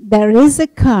there is a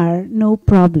car, no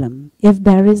problem, if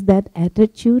there is that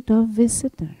attitude of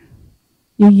visitor.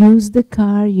 You use the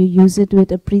car, you use it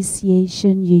with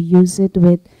appreciation, you use it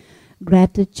with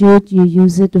gratitude, you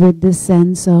use it with the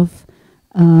sense of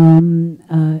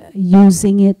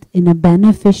using it in a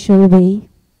beneficial way,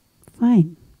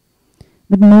 fine.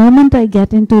 But the moment I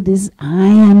get into this I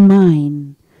am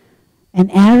mine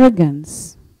and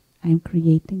arrogance, I'm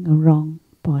creating a wrong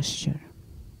posture.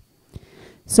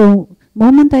 So,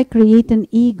 moment I create an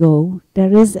ego,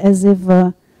 there is as if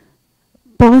a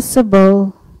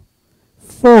possible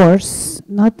force,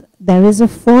 there is a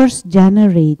force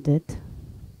generated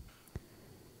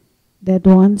that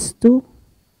wants to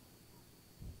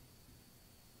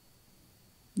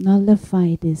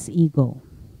nullify this ego.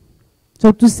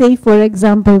 So to say, for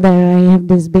example, that I have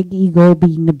this big ego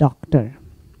being a doctor,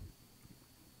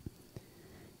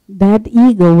 that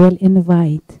ego will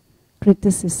invite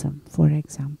criticism, for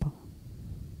example.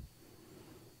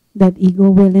 That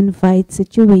ego will invite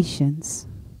situations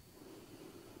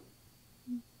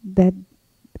that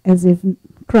as if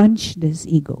crunch this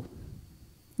ego.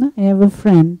 No, I have a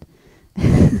friend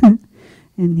and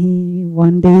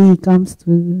one day he comes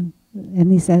to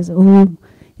and he says, oh,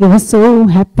 he was so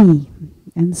happy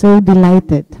and so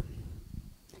delighted.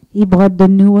 He bought the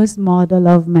newest model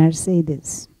of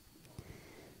Mercedes.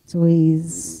 So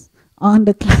he's on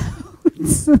the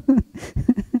clouds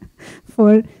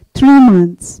for 3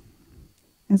 months.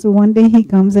 And so one day he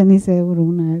comes and he says, oh,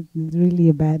 Rona, it's really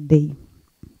a bad day.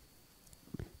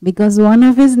 Because one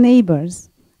of his neighbors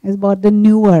has bought the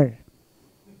newer.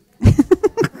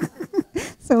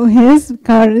 So his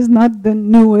car is not the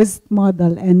newest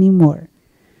model anymore.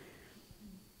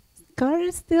 Car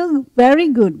is still very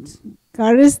good.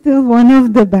 Car is still one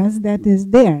of the best that is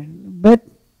there. But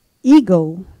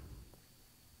ego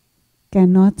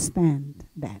cannot stand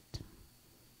that.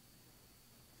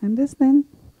 Understand?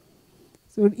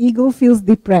 So ego feels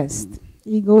depressed.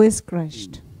 Ego is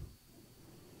crushed.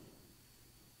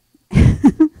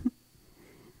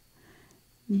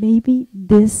 Maybe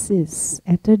this is,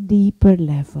 at a deeper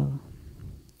level,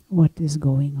 what is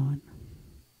going on.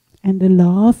 And the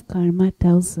law of karma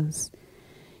tells us,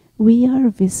 we are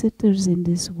visitors in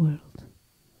this world.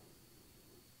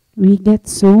 We get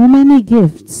so many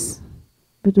gifts,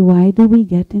 but why do we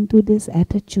get into this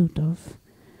attitude of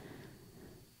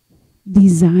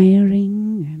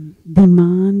desiring and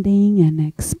demanding and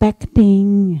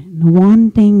expecting and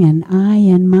wanting and I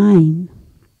and mine?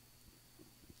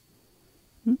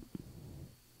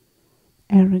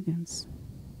 Arrogance.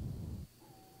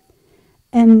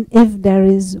 And if there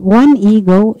is one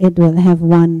ego, it will have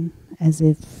one, as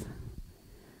if,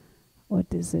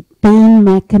 pain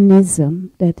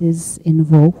mechanism that is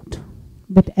invoked.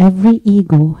 But every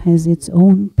ego has its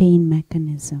own pain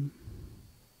mechanism.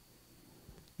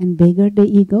 And bigger the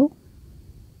ego,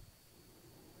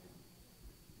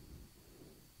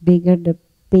 bigger the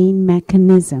pain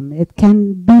mechanism. It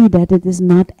can be that it is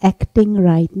not acting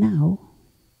right now,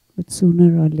 but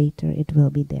sooner or later it will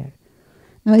be there.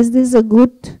 Now, is this a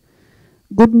good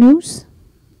news?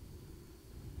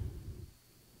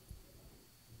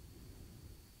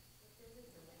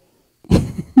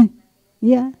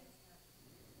 Yeah.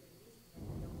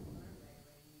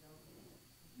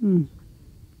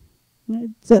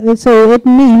 So it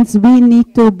means we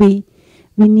need to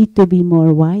be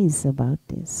more wise about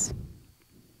this.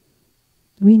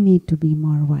 We need to be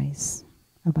more wise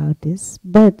about this.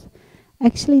 But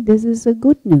actually, this is a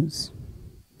good news.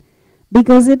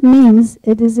 Because it means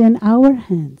it is in our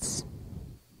hands.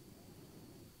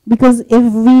 Because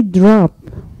if we drop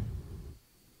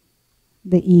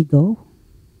the ego,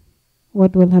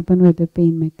 what will happen with the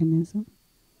pain mechanism?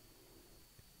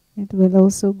 It will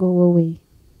also go away.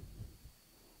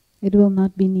 It will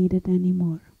not be needed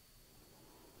anymore.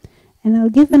 And I'll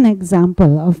give an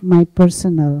example of my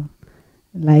personal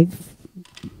life.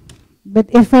 But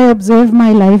if I observe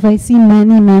my life, I see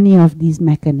many of these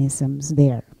mechanisms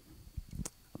there.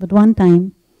 But one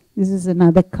time, this is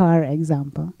another car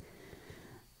example.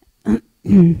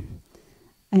 I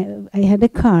had a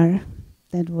car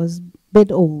that was a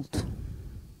bit old,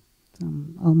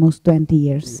 almost 20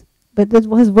 years, but it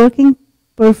was working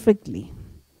perfectly.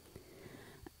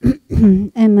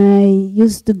 And I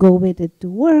used to go with it to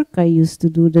work. I used to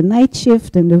do the night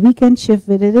shift and the weekend shift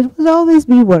with it. It would always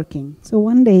be working. So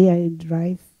one day I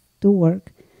drive to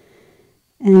work.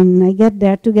 And I get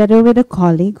there together with a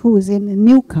colleague who is in a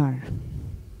new car.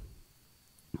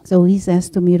 So he says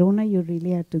to me, Rona, you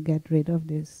really have to get rid of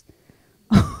this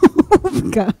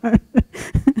old car.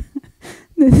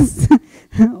 This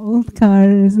old car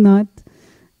is not,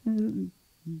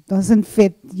 doesn't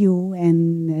fit you,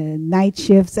 and night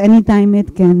shifts, anytime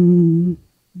it can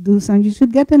do something, you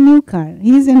should get a new car.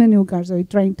 He's in a new car, so he's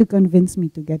trying to convince me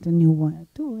to get a new one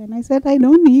too. And I said, I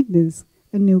don't need this,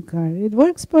 a new car. It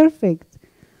works perfect.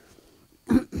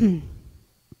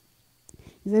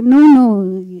 He said, no,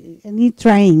 and he's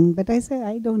trying. But I said,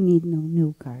 I don't need no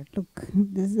new car. Look,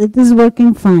 it is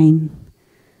working fine.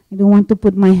 I don't want to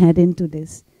put my head into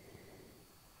this.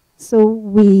 So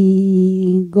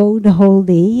we go the whole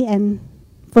day, and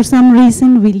for some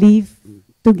reason we leave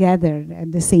together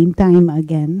at the same time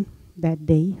again that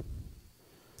day.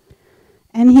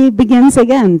 And he begins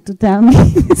again to tell me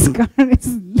this car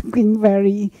is looking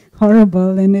very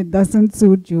horrible and it doesn't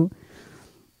suit you.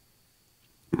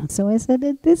 So I said,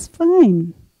 it is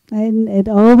fine, and it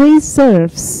always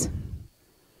serves.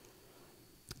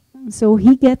 So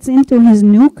he gets into his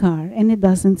new car and it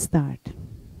doesn't start.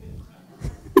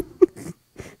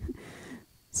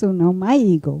 So now my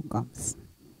ego comes.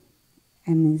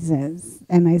 And he says,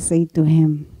 and I say to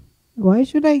him, why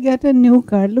should I get a new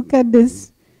car? Look at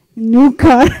this new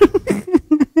car.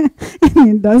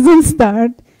 And it doesn't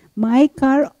start. My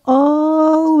car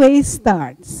always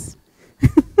starts.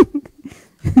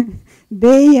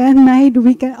 Day and night,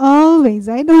 weekend, always.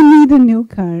 I don't need a new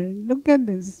car. Look at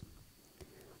this.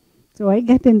 So I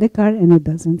get in the car and it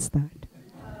doesn't start.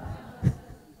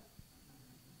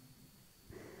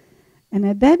 And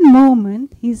at that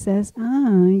moment, he says,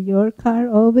 your car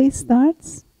always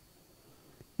starts?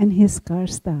 And his car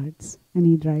starts and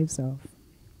he drives off.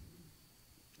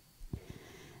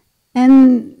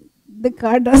 And the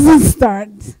car doesn't start.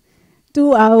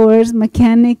 2 hours,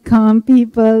 mechanic come,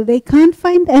 people, they can't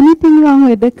find anything wrong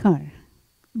with the car.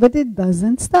 But it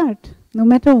doesn't start, no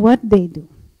matter what they do.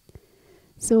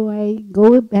 So I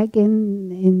go back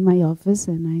in my office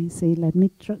and I say, let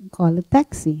me call a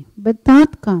taxi. But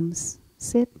thought comes,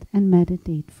 sit and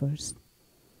meditate first.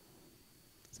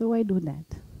 So I do that.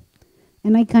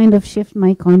 And I kind of shift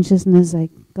my consciousness. I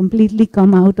completely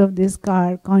come out of this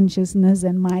car consciousness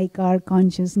and my car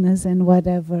consciousness and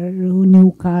whatever,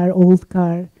 new car, old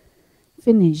car,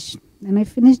 finished. And I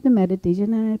finish the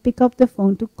meditation and I pick up the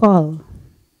phone to call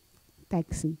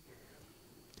taxi.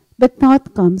 But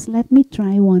thought comes, let me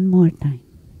try one more time.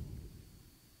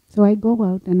 So I go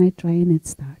out and I try and it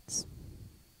starts.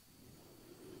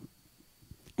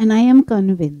 And I am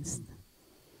convinced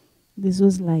this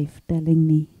was life telling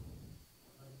me.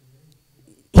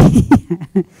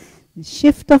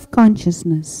 Shift of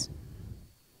consciousness.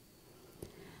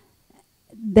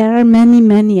 There are many,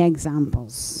 many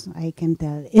examples I can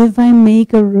tell. If I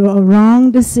make a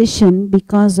wrong decision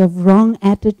because of wrong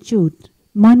attitude,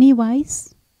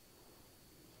 money-wise,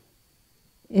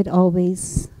 it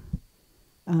always,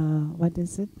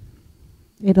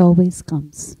 it always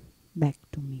comes back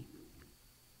to me.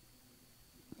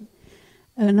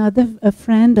 A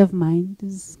friend of mine,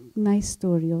 this is a nice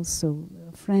story also,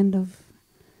 a friend of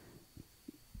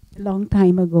a long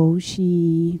time ago,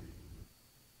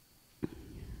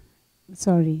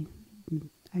 sorry,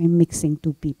 I'm mixing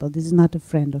two people, this is not a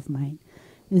friend of mine.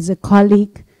 It's a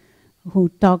colleague who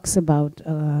talks about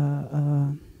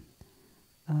a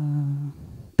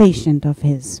patient of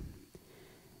his.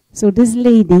 So this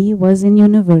lady was in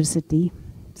university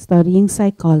studying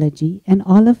psychology, and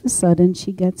all of a sudden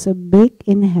she gets a big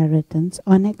inheritance,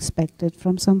 unexpected,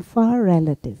 from some far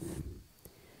relative.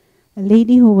 A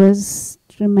lady who was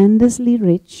tremendously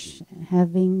rich,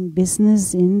 having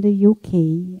business in the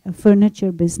UK, a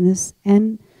furniture business,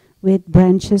 and with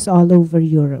branches all over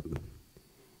Europe.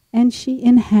 And she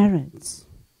inherits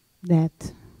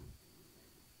that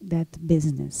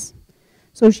business.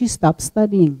 So she stopped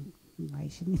studying. Why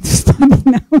she needs to study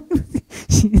now?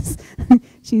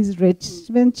 She's rich.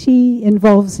 When she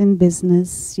involves in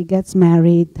business, she gets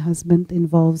married, husband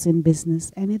involves in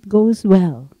business, and it goes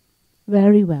well,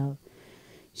 very well.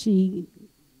 She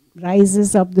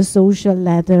rises up the social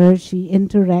ladder, she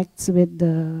interacts with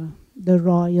the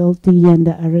royalty and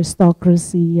the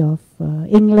aristocracy of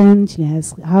England. She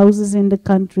has houses in the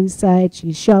countryside,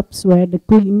 she shops where the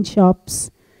queen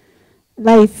shops.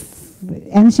 Life,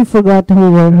 and she forgot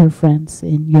who were her friends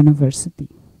in university.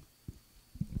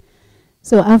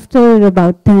 So after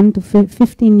about 10 to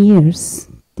 15 years,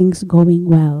 things going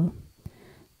well,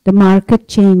 the market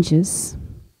changes,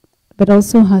 but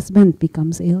also husband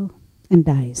becomes ill and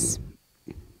dies.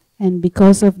 And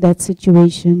because of that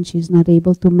situation, she's not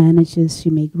able to manage this.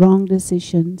 She makes wrong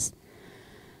decisions.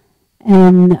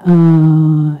 And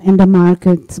the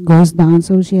market goes down,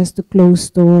 so she has to close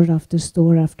store after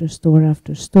store after store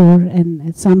after store. And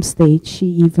at some stage, she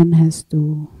even has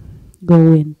to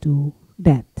go into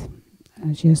debt.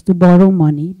 She has to borrow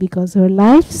money because her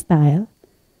lifestyle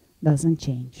doesn't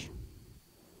change.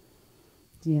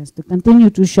 She has to continue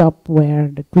to shop where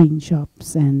the queen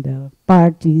shops and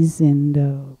parties and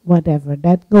whatever.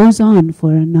 That goes on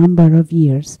for a number of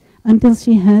years until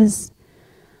she has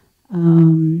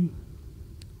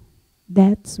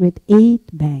debts with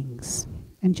 8 banks.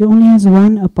 And she only has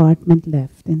 1 apartment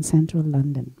left in central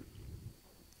London.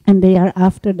 And they are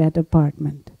after that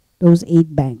apartment, those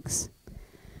 8 banks.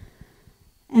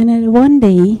 And then one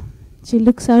day, she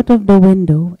looks out of the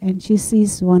window and she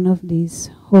sees one of these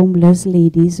homeless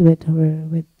ladies with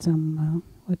some,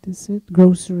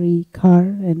 grocery car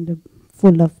and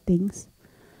full of things.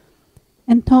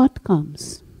 And thought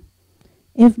comes,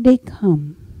 if they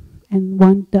come and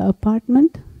want the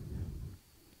apartment,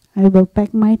 I will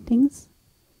pack my things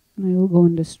and I will go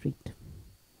on the street.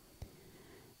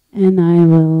 And I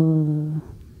will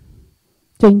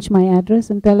change my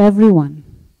address and tell everyone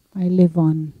I live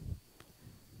on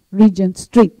Regent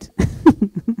Street.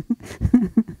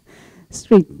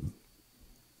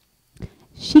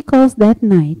 She calls that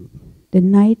night the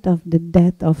night of the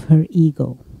death of her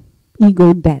ego.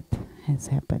 Ego death has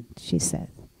happened, she says.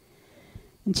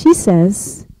 And she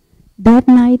says that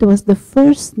night was the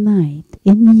first night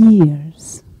in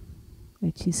years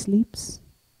that she sleeps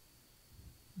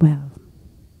well.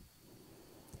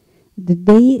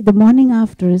 The morning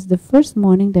after is the first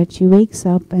morning that she wakes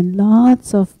up and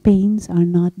lots of pains are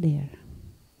not there.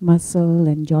 Muscle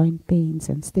and joint pains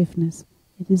and stiffness,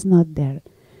 it is not there.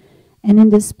 And in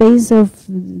the space of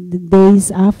the days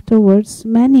afterwards,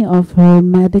 many of her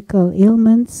medical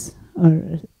ailments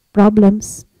or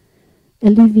problems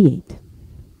alleviate.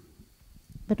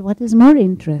 But what is more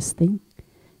interesting,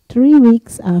 3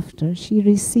 weeks after, she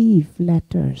received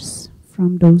letters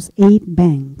from those 8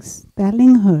 banks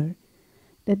telling her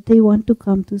that they want to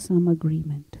come to some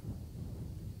agreement.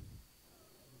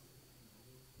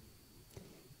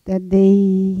 That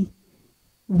they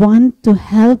want to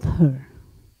help her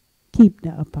keep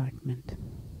the apartment.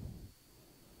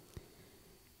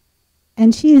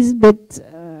 And she is a bit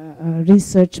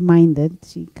research-minded,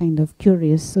 she kind of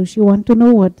curious, so she wants to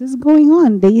know what is going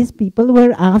on. These people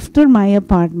were after my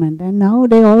apartment and now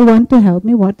they all want to help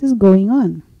me. What is going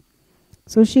on?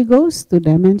 So she goes to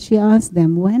them and she asks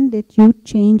them, when did you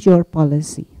change your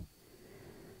policy?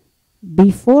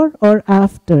 Before or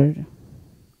after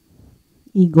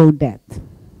ego death?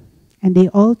 And they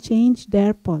all changed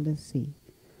their policy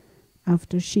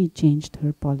after she changed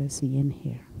her policy in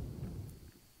here.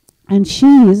 And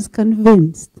she is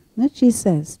convinced, that she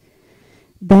says,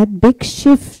 that big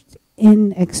shift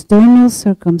in external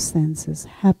circumstances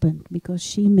happened because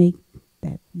she made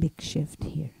that big shift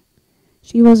here.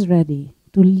 She was ready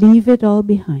to leave it all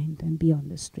behind and be on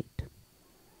the street.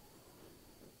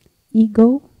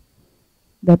 Ego,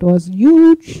 that was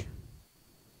huge,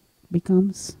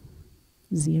 becomes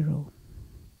 0.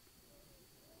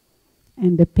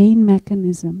 And the pain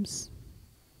mechanisms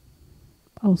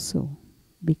also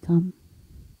become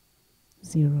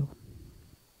 0.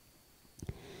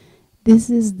 This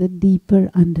is the deeper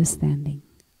understanding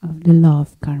of the law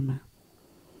of karma.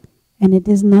 And it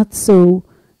is not so,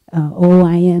 oh,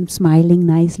 I am smiling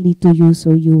nicely to you,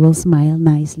 so you will smile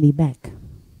nicely back.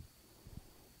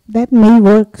 That may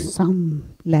work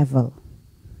some level,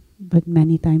 but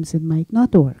many times it might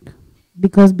not work.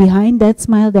 Because behind that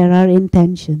smile there are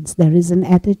intentions, there is an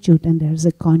attitude and there is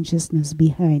a consciousness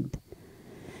behind.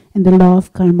 And the law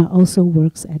of karma also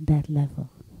works at that level.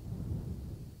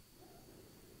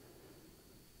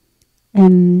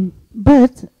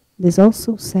 But this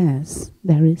also says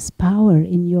there is power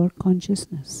in your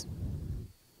consciousness.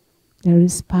 There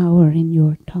is power in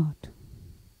your thought.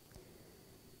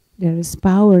 There is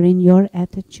power in your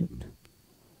attitude.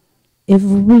 If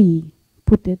we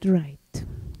put it right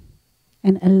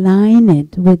and align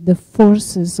it with the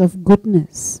forces of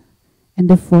goodness and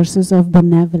the forces of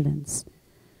benevolence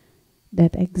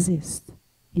that exist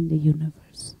in the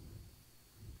universe.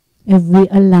 If we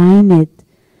align it,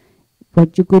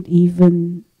 what you could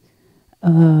even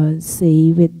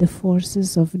say, with the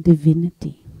forces of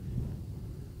divinity.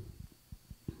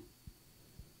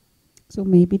 So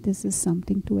maybe this is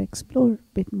something to explore a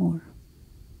bit more.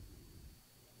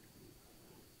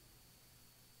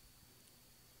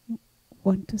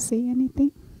 Want to say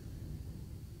anything?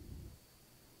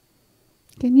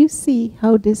 Can you see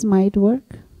how this might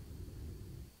work?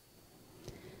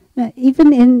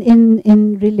 Even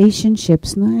in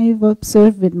relationships, no, I've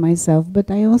observed with myself, but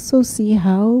I also see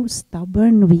how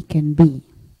stubborn we can be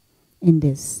in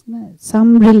this.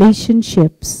 Some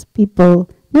relationships, people,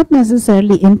 not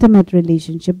necessarily intimate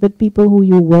relationship, but people who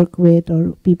you work with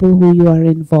or people who you are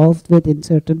involved with in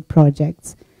certain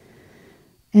projects.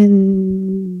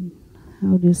 And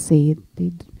how do you say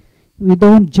it? We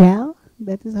don't gel.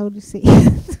 That is how to say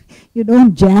it. You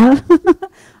don't gel.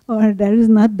 Or there is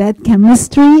not that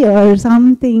chemistry or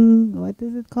something. What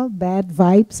is it called? Bad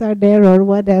vibes are there or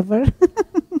whatever.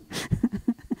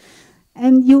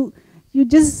 And you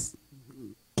just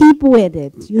keep with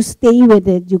it. You stay with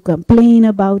it. You complain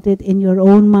about it in your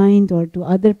own mind or to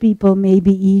other people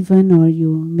maybe even, or you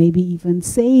maybe even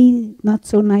say not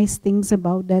so nice things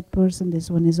about that person.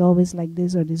 This one is always like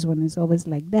this or this one is always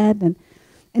like that. And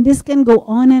this can go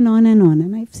on and on and on.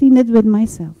 And I've seen it with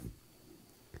myself.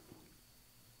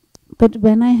 But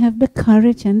when I have the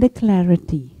courage and the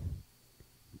clarity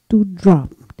to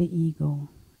drop the ego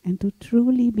and to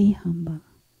truly be humble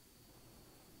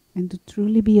and to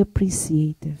truly be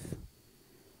appreciative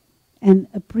and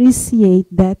appreciate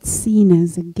that seen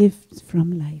as a gift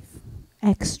from life,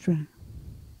 extra.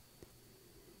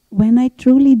 When I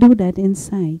truly do that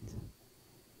inside,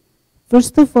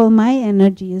 first of all, my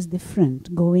energy is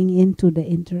different going into the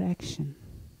interaction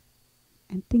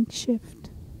and things shift.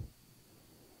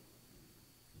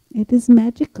 It is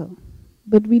magical,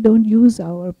 but we don't use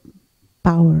our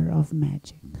power of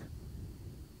magic.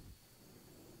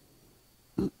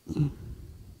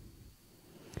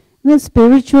 The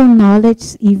spiritual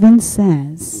knowledge even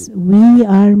says we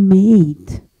are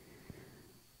made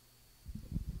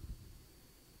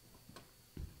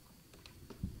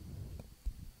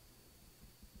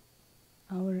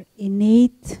our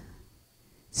innate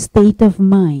state of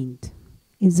mind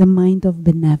is a mind of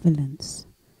benevolence,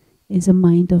 is a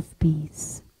mind of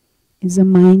peace, is a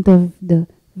mind of the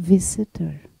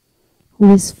visitor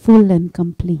who is full and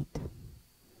complete.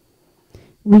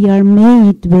 We are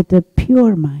made with a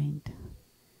pure mind.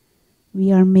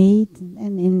 We are made,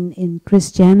 and in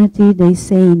Christianity they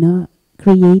say,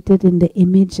 created in the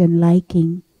image and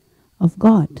liking of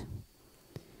God.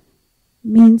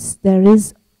 Means there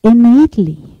is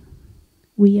innately,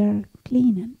 we are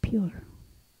clean and pure.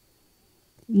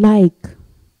 Like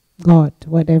God,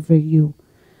 whatever you.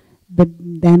 But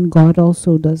then God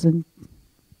also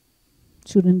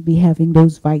shouldn't be having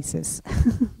those vices.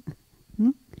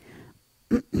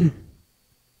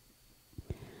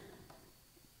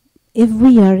 If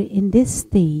we are in this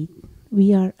state,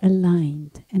 we are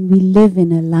aligned and we live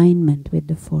in alignment with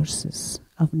the forces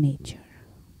of nature.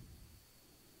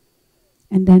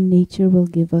 And then nature will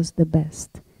give us the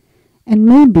best. And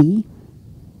maybe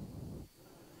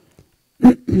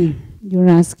you're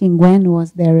asking, when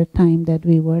was there a time that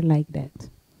we were like that?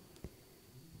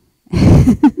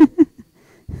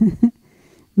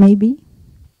 Maybe.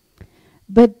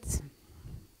 But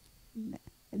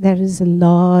there is a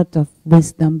lot of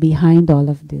wisdom behind all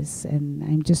of this, and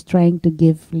I'm just trying to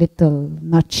give little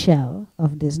nutshell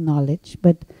of this knowledge.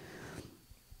 But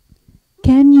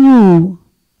can you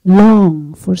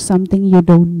long for something you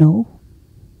don't know?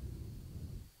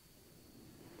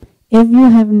 If you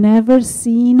have never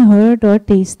seen, heard, or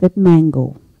tasted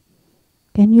mango,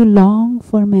 can you long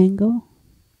for mango?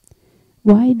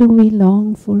 Why do we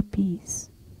long for peace?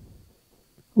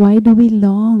 Why do we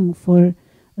long for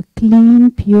a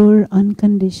clean, pure,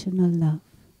 unconditional love?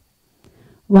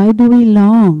 Why do we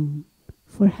long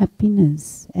for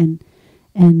happiness and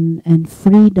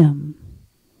freedom?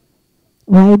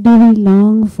 Why do we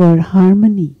long for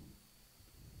harmony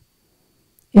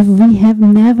if we have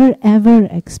never ever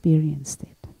experienced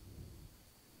it?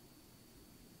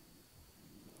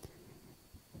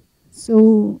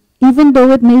 So even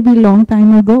though it may be a long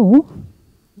time ago,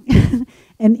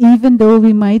 and even though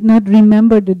we might not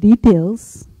remember the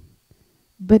details,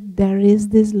 but there is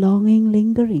this longing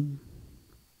lingering.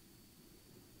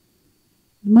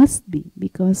 Must be,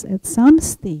 because at some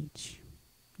stage,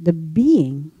 the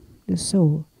being, the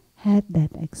soul, had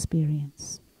that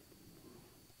experience.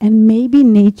 And maybe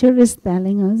nature is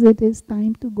telling us it is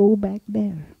time to go back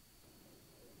there.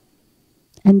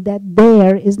 And that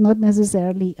there is not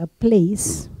necessarily a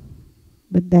place,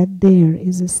 but that there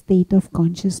is a state of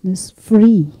consciousness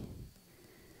free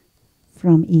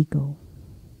from ego.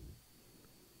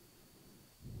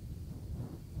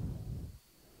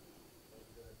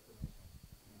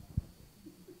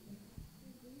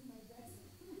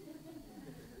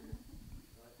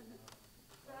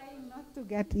 Trying not to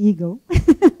get ego. Well,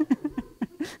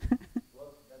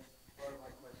 that's part of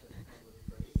my question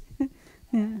first.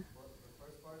 Yeah. Well, the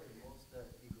first part is most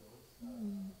egos,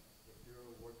 if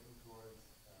you're working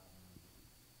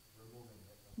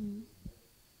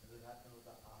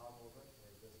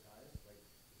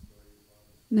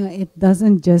No, it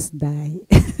doesn't just die.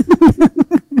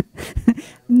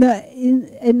 No,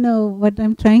 no, what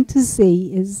I'm trying to say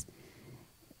is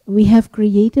we have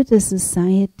created a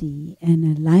society and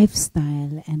a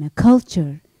lifestyle and a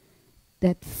culture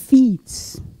that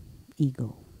feeds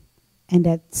ego and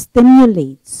that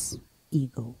stimulates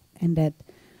ego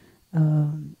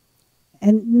um,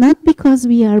 and not because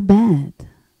we are bad,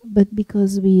 but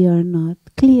because we are not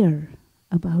clear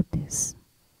about this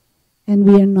and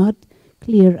we are not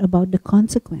clear about the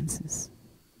consequences.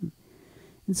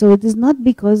 And so it is not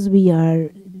because we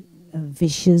are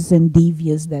vicious and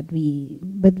devious but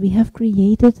we have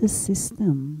created a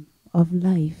system of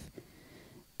life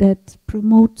that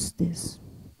promotes this.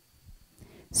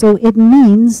 So it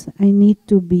means I need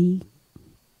to be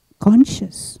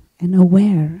conscious and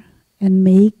aware and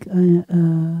make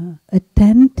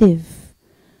attentive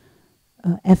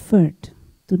effort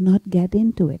to not get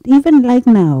into it. Even like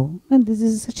now, and this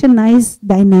is such a nice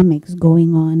dynamics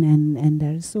going on, and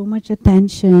there's so much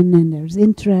attention and there's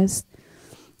interest,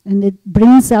 and it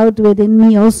brings out within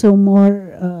me also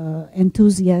more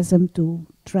enthusiasm to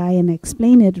try and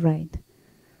explain it right.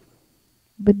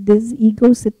 But this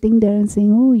ego sitting there and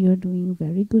saying, oh, you're doing a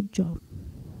very good job.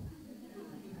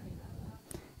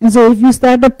 And so if you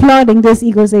start applauding, this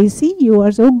ego says, see, you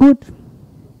are so good.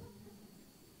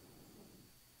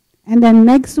 And then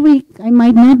next week, I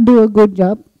might not do a good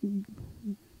job.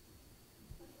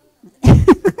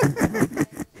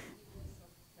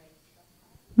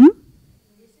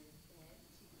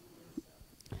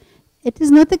 It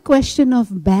is not a question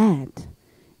of bad.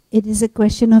 It is a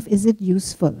question of, is it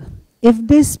useful? If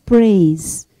this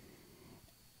praise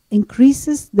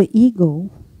increases the ego,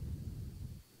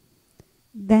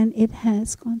 then it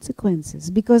has consequences.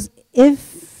 Because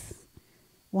if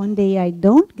one day I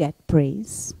don't get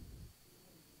praise,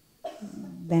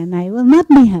 then I will not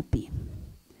be happy.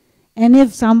 And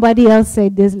if somebody else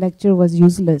said this lecture was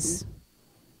useless,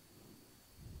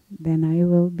 then I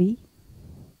will be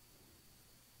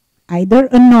either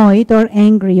annoyed or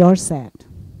angry or sad.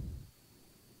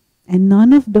 And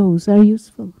none of those are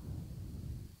useful.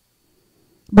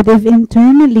 But if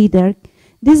internally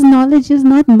this knowledge is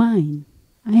not mine,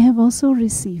 I have also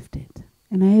received it.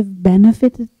 And I have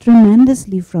benefited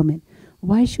tremendously from it.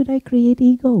 Why should I create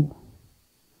ego?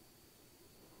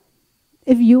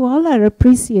 If you all are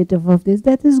appreciative of this,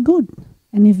 that is good.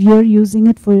 And if you're using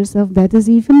it for yourself, that is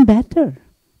even better.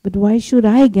 But why should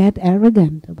I get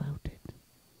arrogant about it?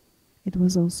 It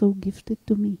was also gifted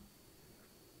to me.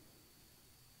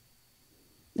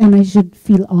 And I should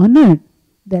feel honored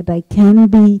that I can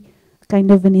be kind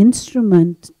of an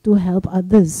instrument to help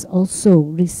others also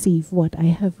receive what I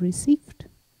have received.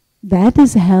 That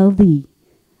is a healthy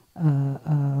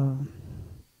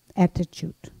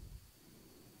attitude.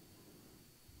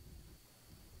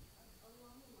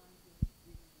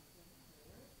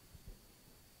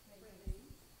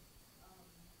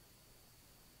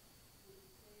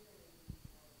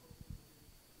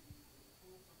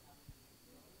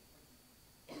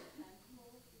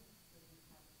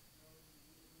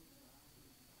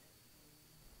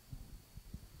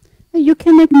 You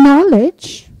can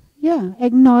acknowledge,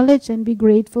 acknowledge and be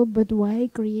grateful, but why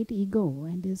create ego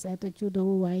and this attitude,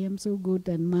 oh, I am so good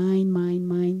and mine, mine,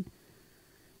 mine.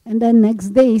 And then next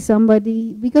day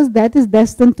somebody, because that is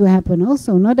destined to happen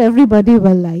also, not everybody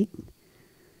will like.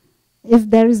 If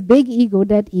there is big ego,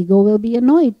 that ego will be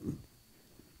annoyed.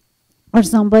 Or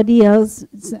somebody else,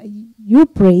 you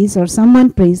praise or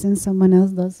someone praise and someone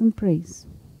else doesn't praise.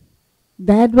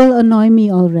 That will annoy me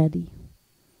already.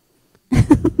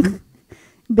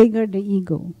 Bigger the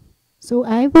ego. So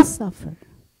I will suffer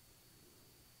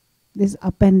this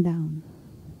up and down.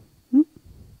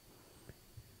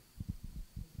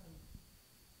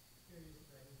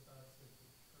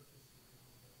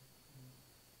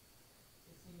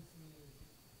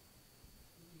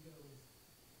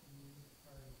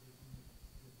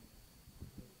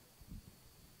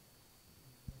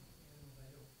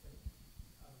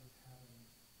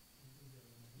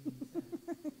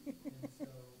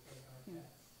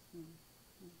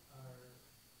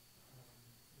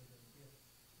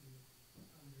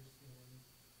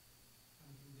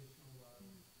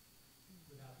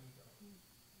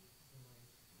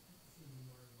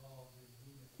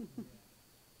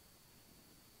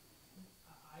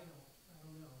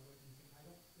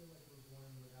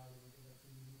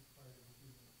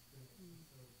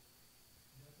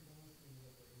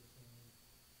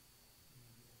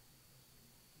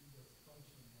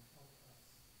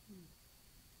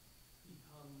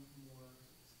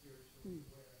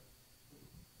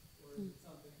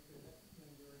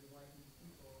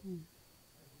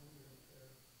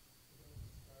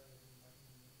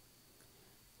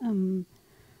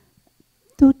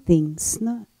 two things.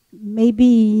 No?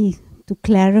 Maybe to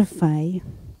clarify,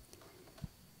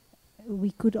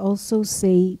 we could also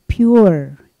say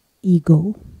pure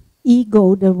ego.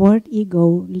 Ego, the word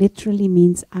ego literally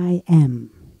means I am.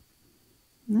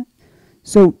 No?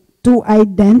 So to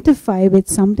identify with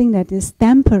something that is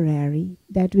temporary,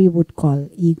 that we would call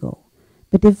ego.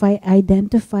 But if I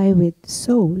identify with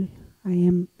soul, I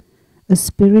am a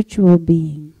spiritual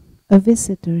being, a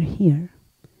visitor here,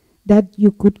 that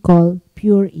you could call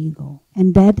pure ego.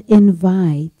 And that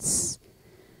invites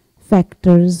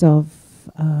factors of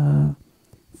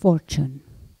fortune.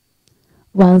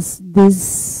 Whilst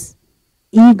this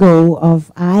ego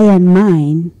of I and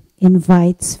mine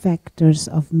invites factors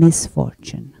of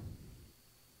misfortune.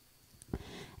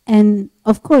 And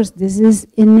of course, this is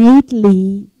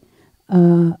innately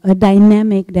a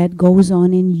dynamic that goes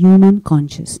on in human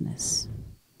consciousness.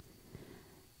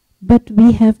 But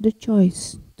we have the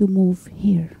choice to move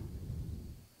here.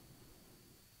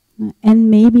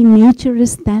 And maybe nature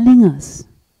is telling us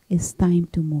it's time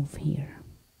to move here.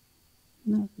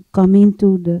 Come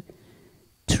into the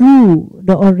true,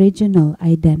 the original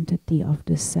identity of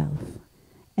the self.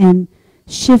 And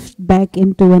shift back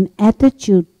into an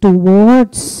attitude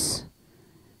towards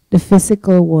the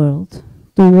physical world,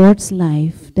 towards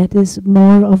life, that is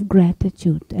more of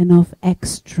gratitude and of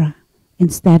extra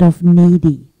instead of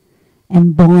needy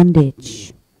and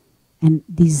bondage and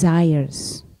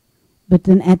desires, but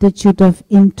an attitude of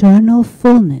internal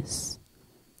fullness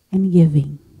and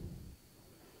giving.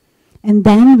 And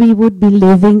then we would be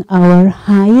living our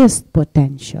highest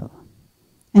potential.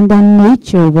 And then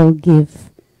nature will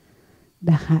give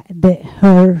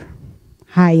her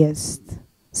highest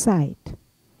side.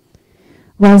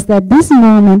 Whilst at this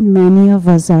moment, many of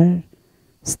us are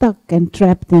stuck and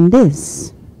trapped in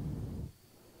this.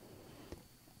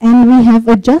 And we have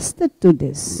adjusted to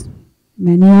this.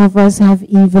 Many of us have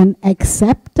even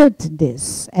accepted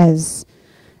this as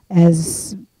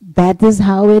that is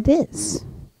how it is.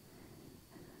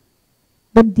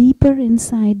 But deeper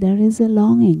inside there is a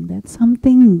longing that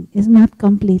something is not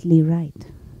completely right.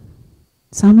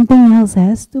 Something else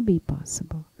has to be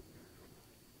possible.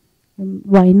 And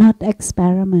why not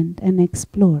experiment and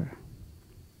explore?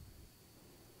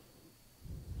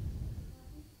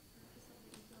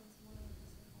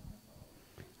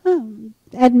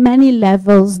 At many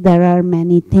levels there are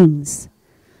many things.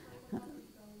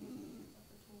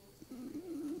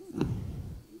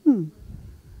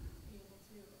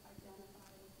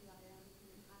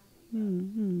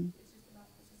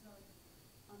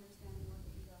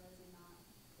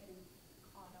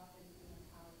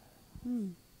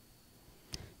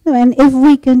 No, and if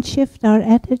we can shift our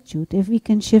attitude, if we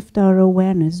can shift our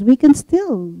awareness, we can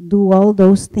still do all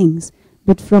those things,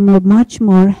 but from a much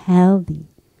more healthy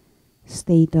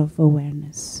state of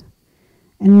awareness.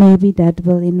 And maybe that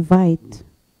will invite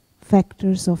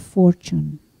factors of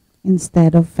fortune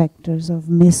instead of factors of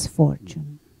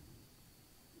misfortune.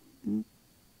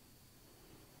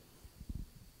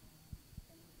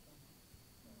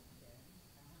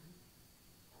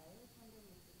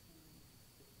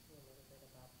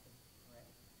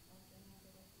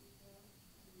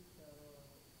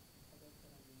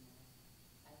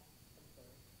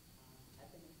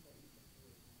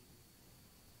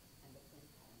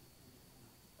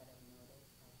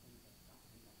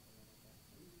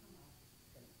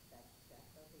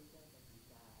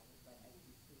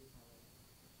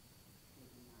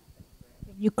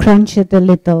 You crunch it a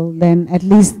little, then at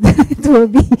least it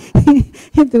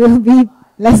will be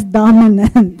less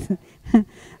dominant.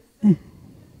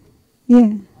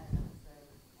 Yeah.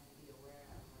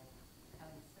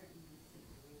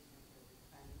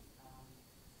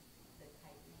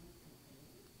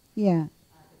 Yeah.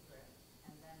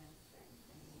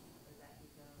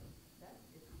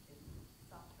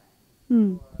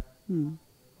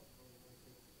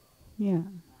 Yeah.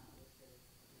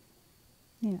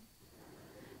 Yeah.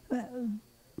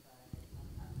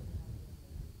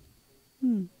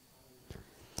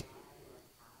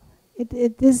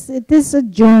 It is a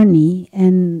journey,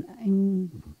 and I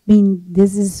mean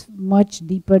this is much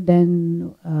deeper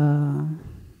than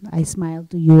I smile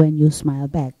to you and you smile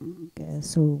back.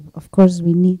 So of course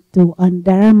we need to.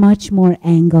 There are much more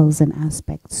angles and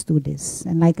aspects to this,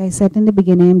 and like I said in the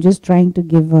beginning, I'm just trying to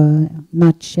give a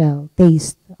nutshell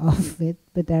taste of it.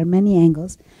 But there are many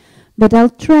angles. But I'll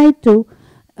try to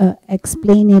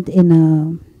explain it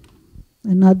in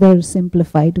another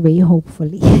simplified way,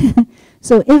 hopefully.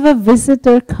 So if a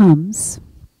visitor comes,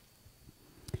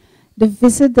 the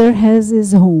visitor has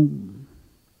his home,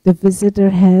 the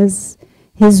visitor has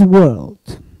his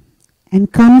world,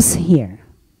 and comes here.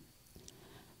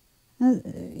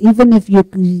 Even if you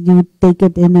take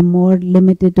it in a more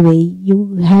limited way,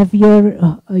 you have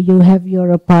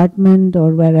your apartment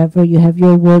or wherever, you have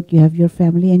your work, you have your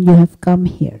family, and you have come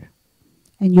here,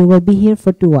 and you will be here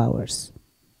for 2 hours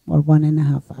or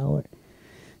 1.5 hours.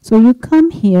 So you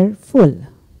come here full.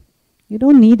 You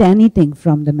don't need anything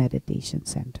from the meditation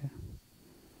center.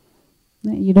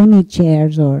 You don't need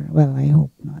chairs or, well, I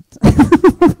hope not.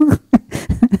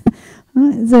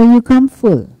 So you come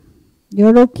full.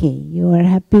 You're okay, you are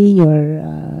happy,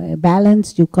 you're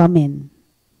balanced, you come in.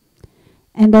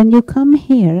 And then you come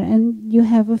here and you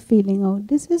have a feeling, oh,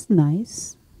 this is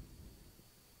nice.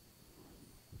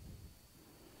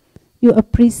 You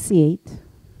appreciate.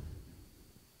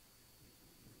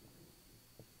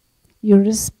 You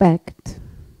respect.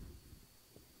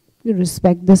 You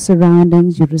respect the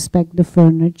surroundings, you respect the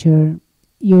furniture,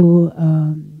 you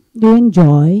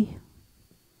enjoy,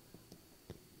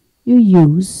 you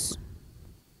use.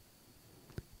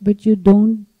 But you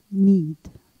don't need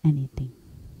anything.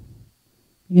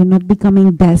 You're not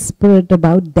becoming desperate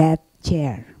about that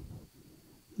chair.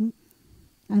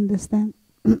 Understand?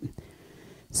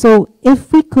 So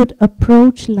if we could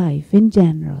approach life in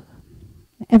general,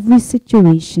 every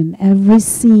situation, every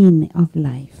scene of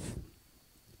life,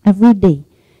 every day,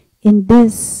 in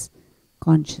this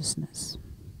consciousness,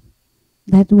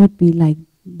 that would be like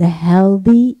the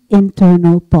healthy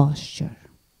internal posture.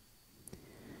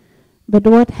 But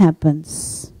what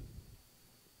happens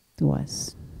to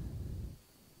us?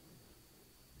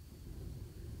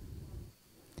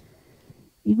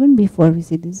 Even before we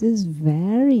say, this is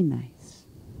very nice.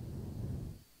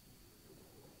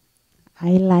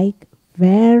 I like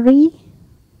very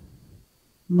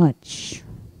much.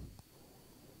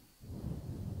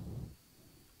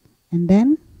 And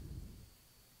then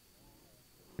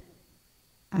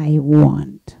I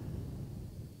want.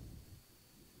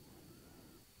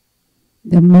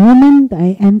 The moment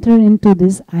I enter into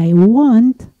this I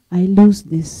want, I lose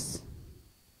this.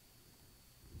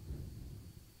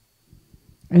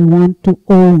 I want to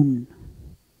own.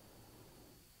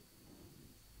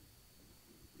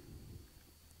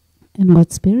 And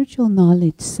what spiritual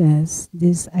knowledge says,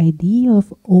 this idea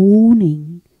of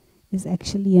owning is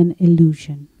actually an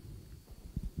illusion.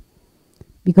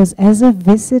 Because as a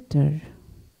visitor,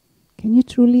 can you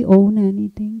truly own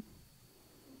anything?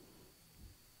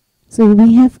 So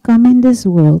we have come in this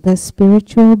world as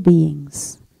spiritual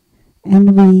beings,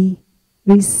 and we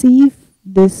receive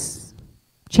this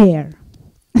chair,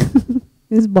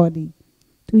 this body,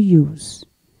 to use,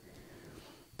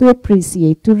 to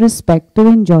appreciate, to respect, to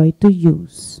enjoy, to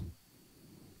use.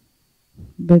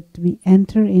 But we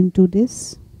enter into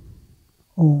this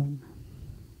own.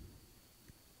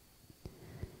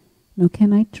 Now,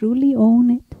 can I truly own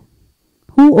it?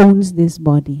 Who owns this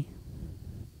body?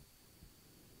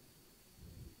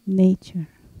 Nature.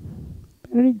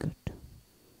 Very good.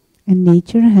 And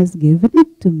nature has given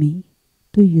it to me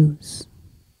to use.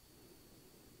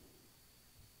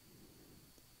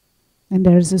 And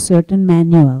there is a certain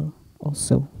manual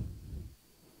also.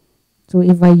 So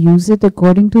if I use it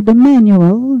according to the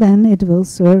manual, then it will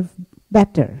serve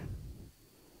better.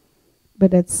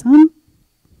 But at some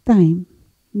time,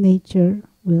 nature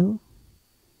will,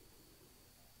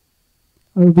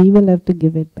 or we will have to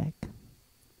give it back,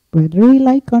 whether we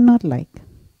like or not like.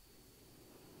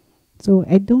 So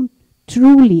I don't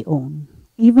truly own,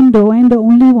 even though I'm the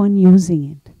only one using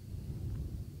it.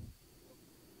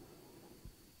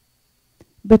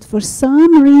 But for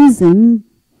some reason,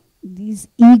 these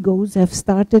egos have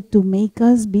started to make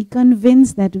us be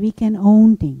convinced that we can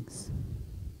own things.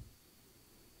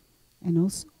 And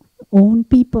also own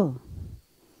people.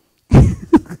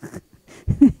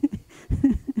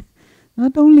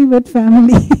 Not only with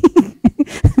family,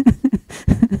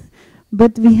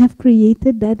 but we have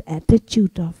created that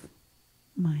attitude of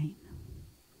mind.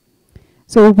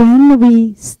 So when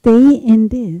we stay in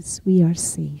this, we are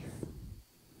safe.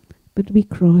 But we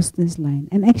cross this line.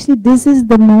 And actually this is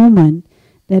the moment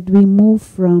that we move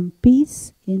from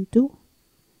peace into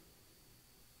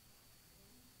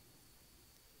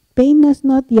pain is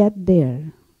not yet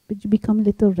there, but you become a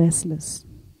little restless.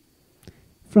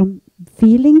 From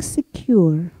feeling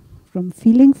secure, from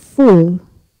feeling full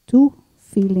to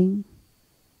feeling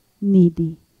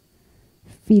needy,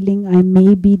 feeling I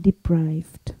may be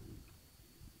deprived,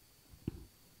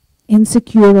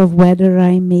 insecure of whether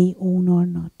I may own or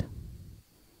not.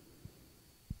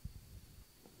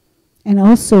 And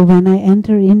also when I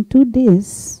enter into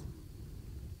this,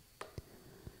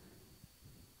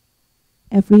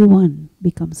 everyone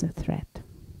becomes a threat.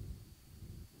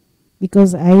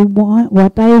 Because I want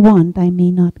what I want, I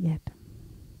may not get.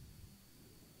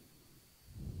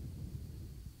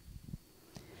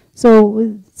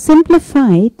 So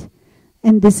simplified,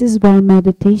 and this is where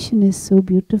meditation is so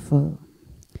beautiful,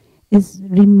 is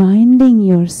reminding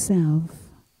yourself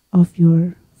of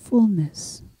your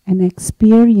fullness and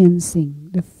experiencing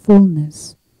the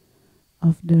fullness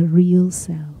of the real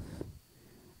self,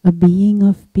 a being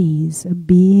of peace, a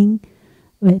being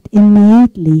with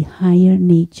innately higher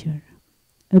nature,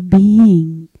 a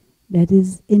being that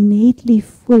is innately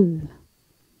full,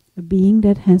 a being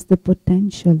that has the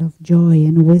potential of joy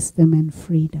and wisdom and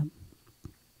freedom,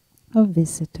 a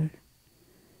visitor.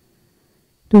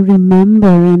 To remember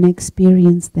and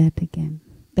experience that again.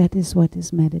 That is what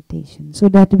is meditation. So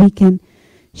that we can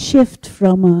shift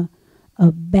from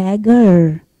a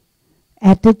beggar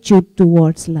attitude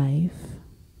towards life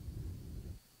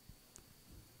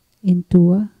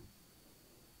into a,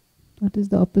 what is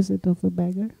the opposite of a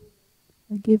beggar?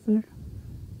 A giver.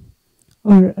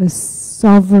 Or a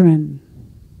sovereign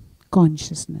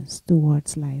consciousness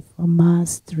towards life, or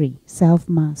mastery,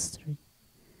 self-mastery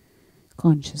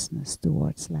consciousness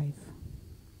towards life.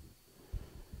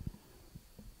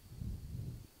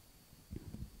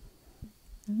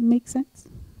 Does it make sense?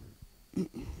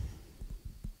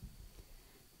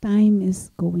 Time is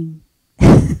going.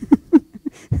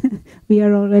 We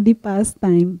are already past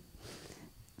time.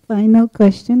 Final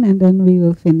question and then we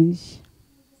will finish.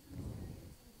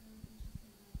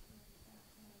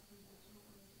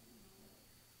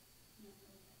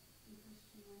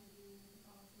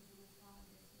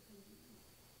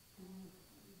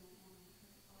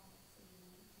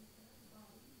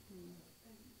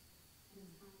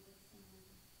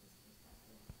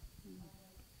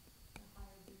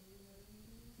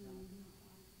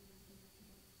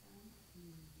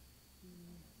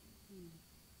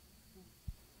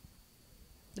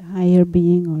 The higher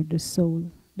being or the soul,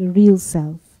 the real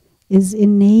self, is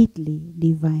innately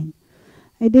divine.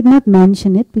 I did not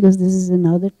mention it because this is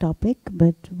another topic,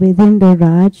 but within the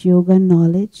Raj Yoga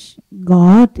knowledge,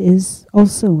 God is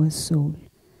also a soul,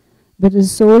 but a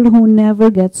soul who never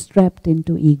gets trapped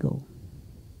into ego,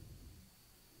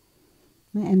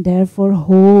 and therefore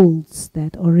holds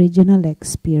that original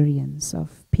experience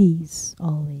of peace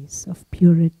always, of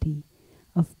purity,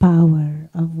 of power,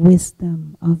 of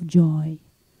wisdom, of joy.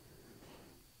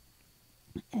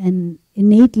 And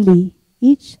innately,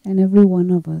 each and every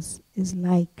one of us is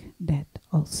like that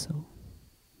also.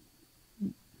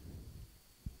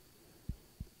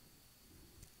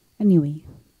 Anyway,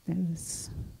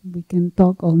 we can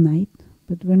talk all night,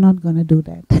 but we're not going to do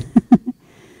that.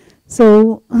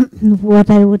 So, what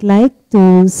I would like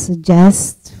to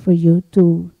suggest for you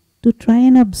to try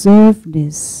and observe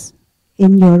this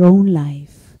in your own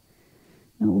life.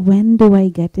 When do I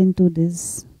get into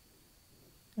this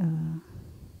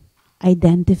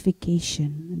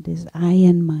identification, this I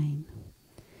and mine?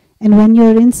 And when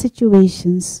you're in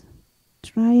situations,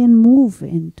 try and move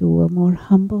into a more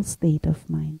humble state of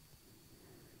mind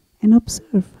and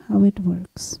observe how it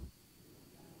works.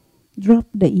 Drop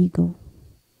the ego.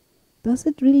 Does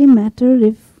it really matter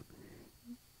if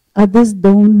others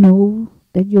don't know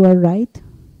that you are right?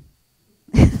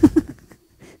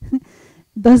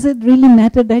 Does it really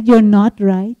matter that you're not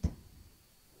right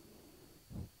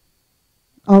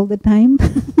all the time?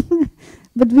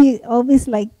 But we always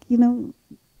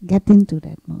get into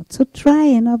that mode. So try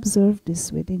and observe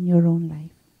this within your own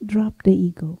life. Drop the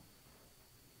ego.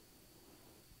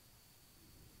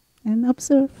 And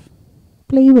observe.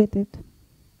 Play with it.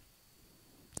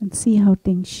 And see how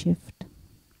things shift.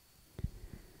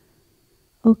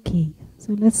 Okay,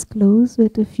 so let's close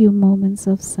with a few moments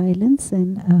of silence.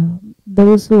 And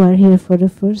those who are here for the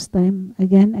first time,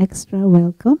 again, extra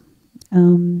welcome.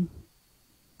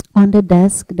 On the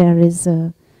desk there is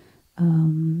a,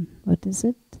 what is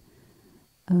it?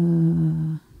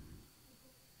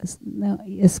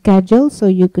 A schedule, so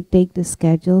you could take the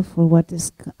schedule for what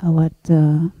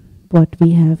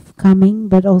we have coming,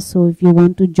 but also if you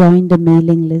want to join the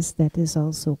mailing list, that is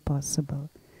also possible.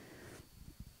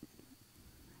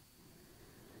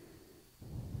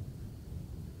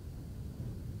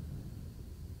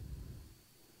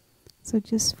 So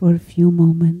just for a few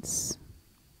moments,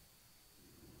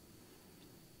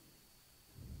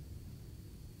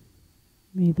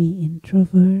 maybe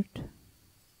introvert,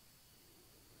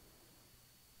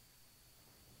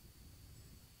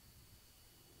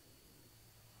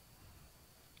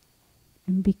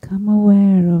 and become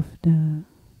aware of the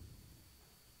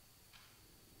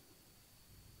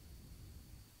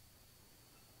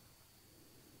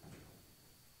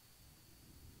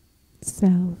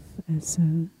self as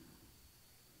a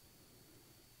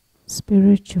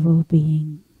spiritual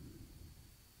being.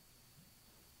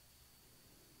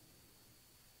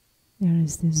 There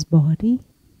is this body,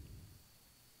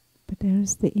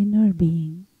 There's the inner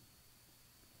being,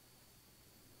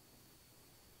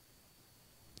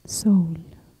 soul,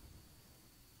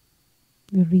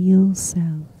 the real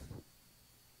self,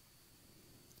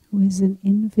 who is an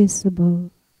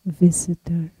invisible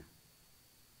visitor.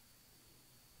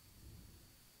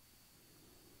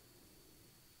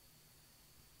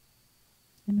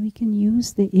 And we can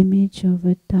use the image of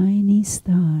a tiny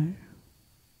star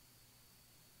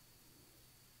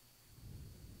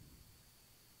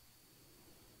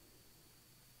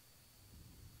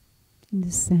in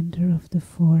the center of the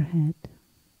forehead.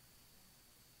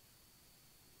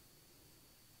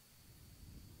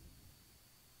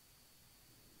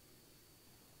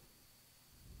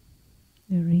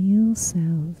 The real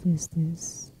self is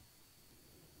this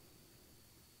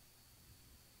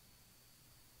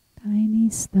tiny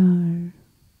star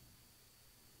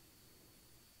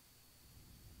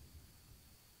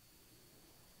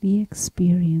the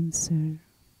experiencer,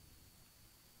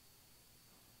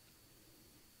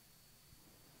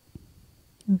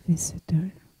 a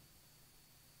visitor,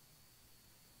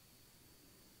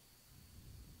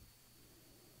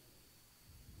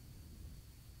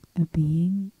 a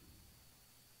being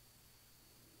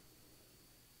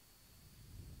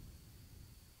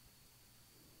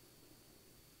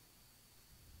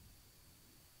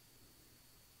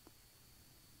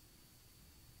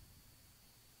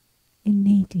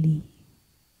innately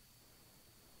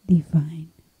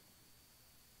divine.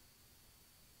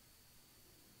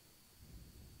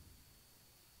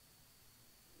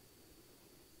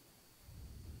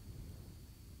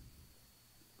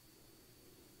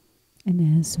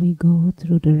 And as we go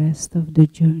through the rest of the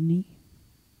journey,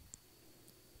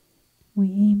 we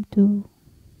aim to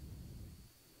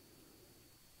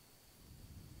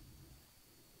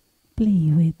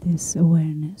play with this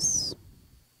awareness,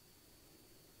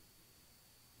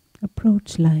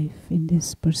 approach life in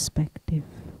this perspective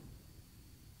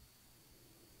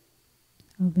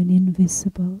of an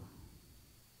invisible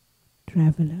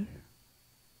traveler.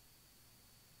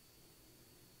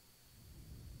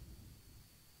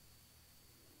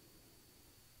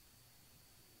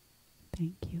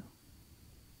 Thank you.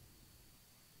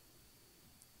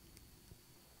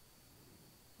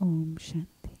 Om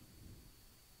Shanti.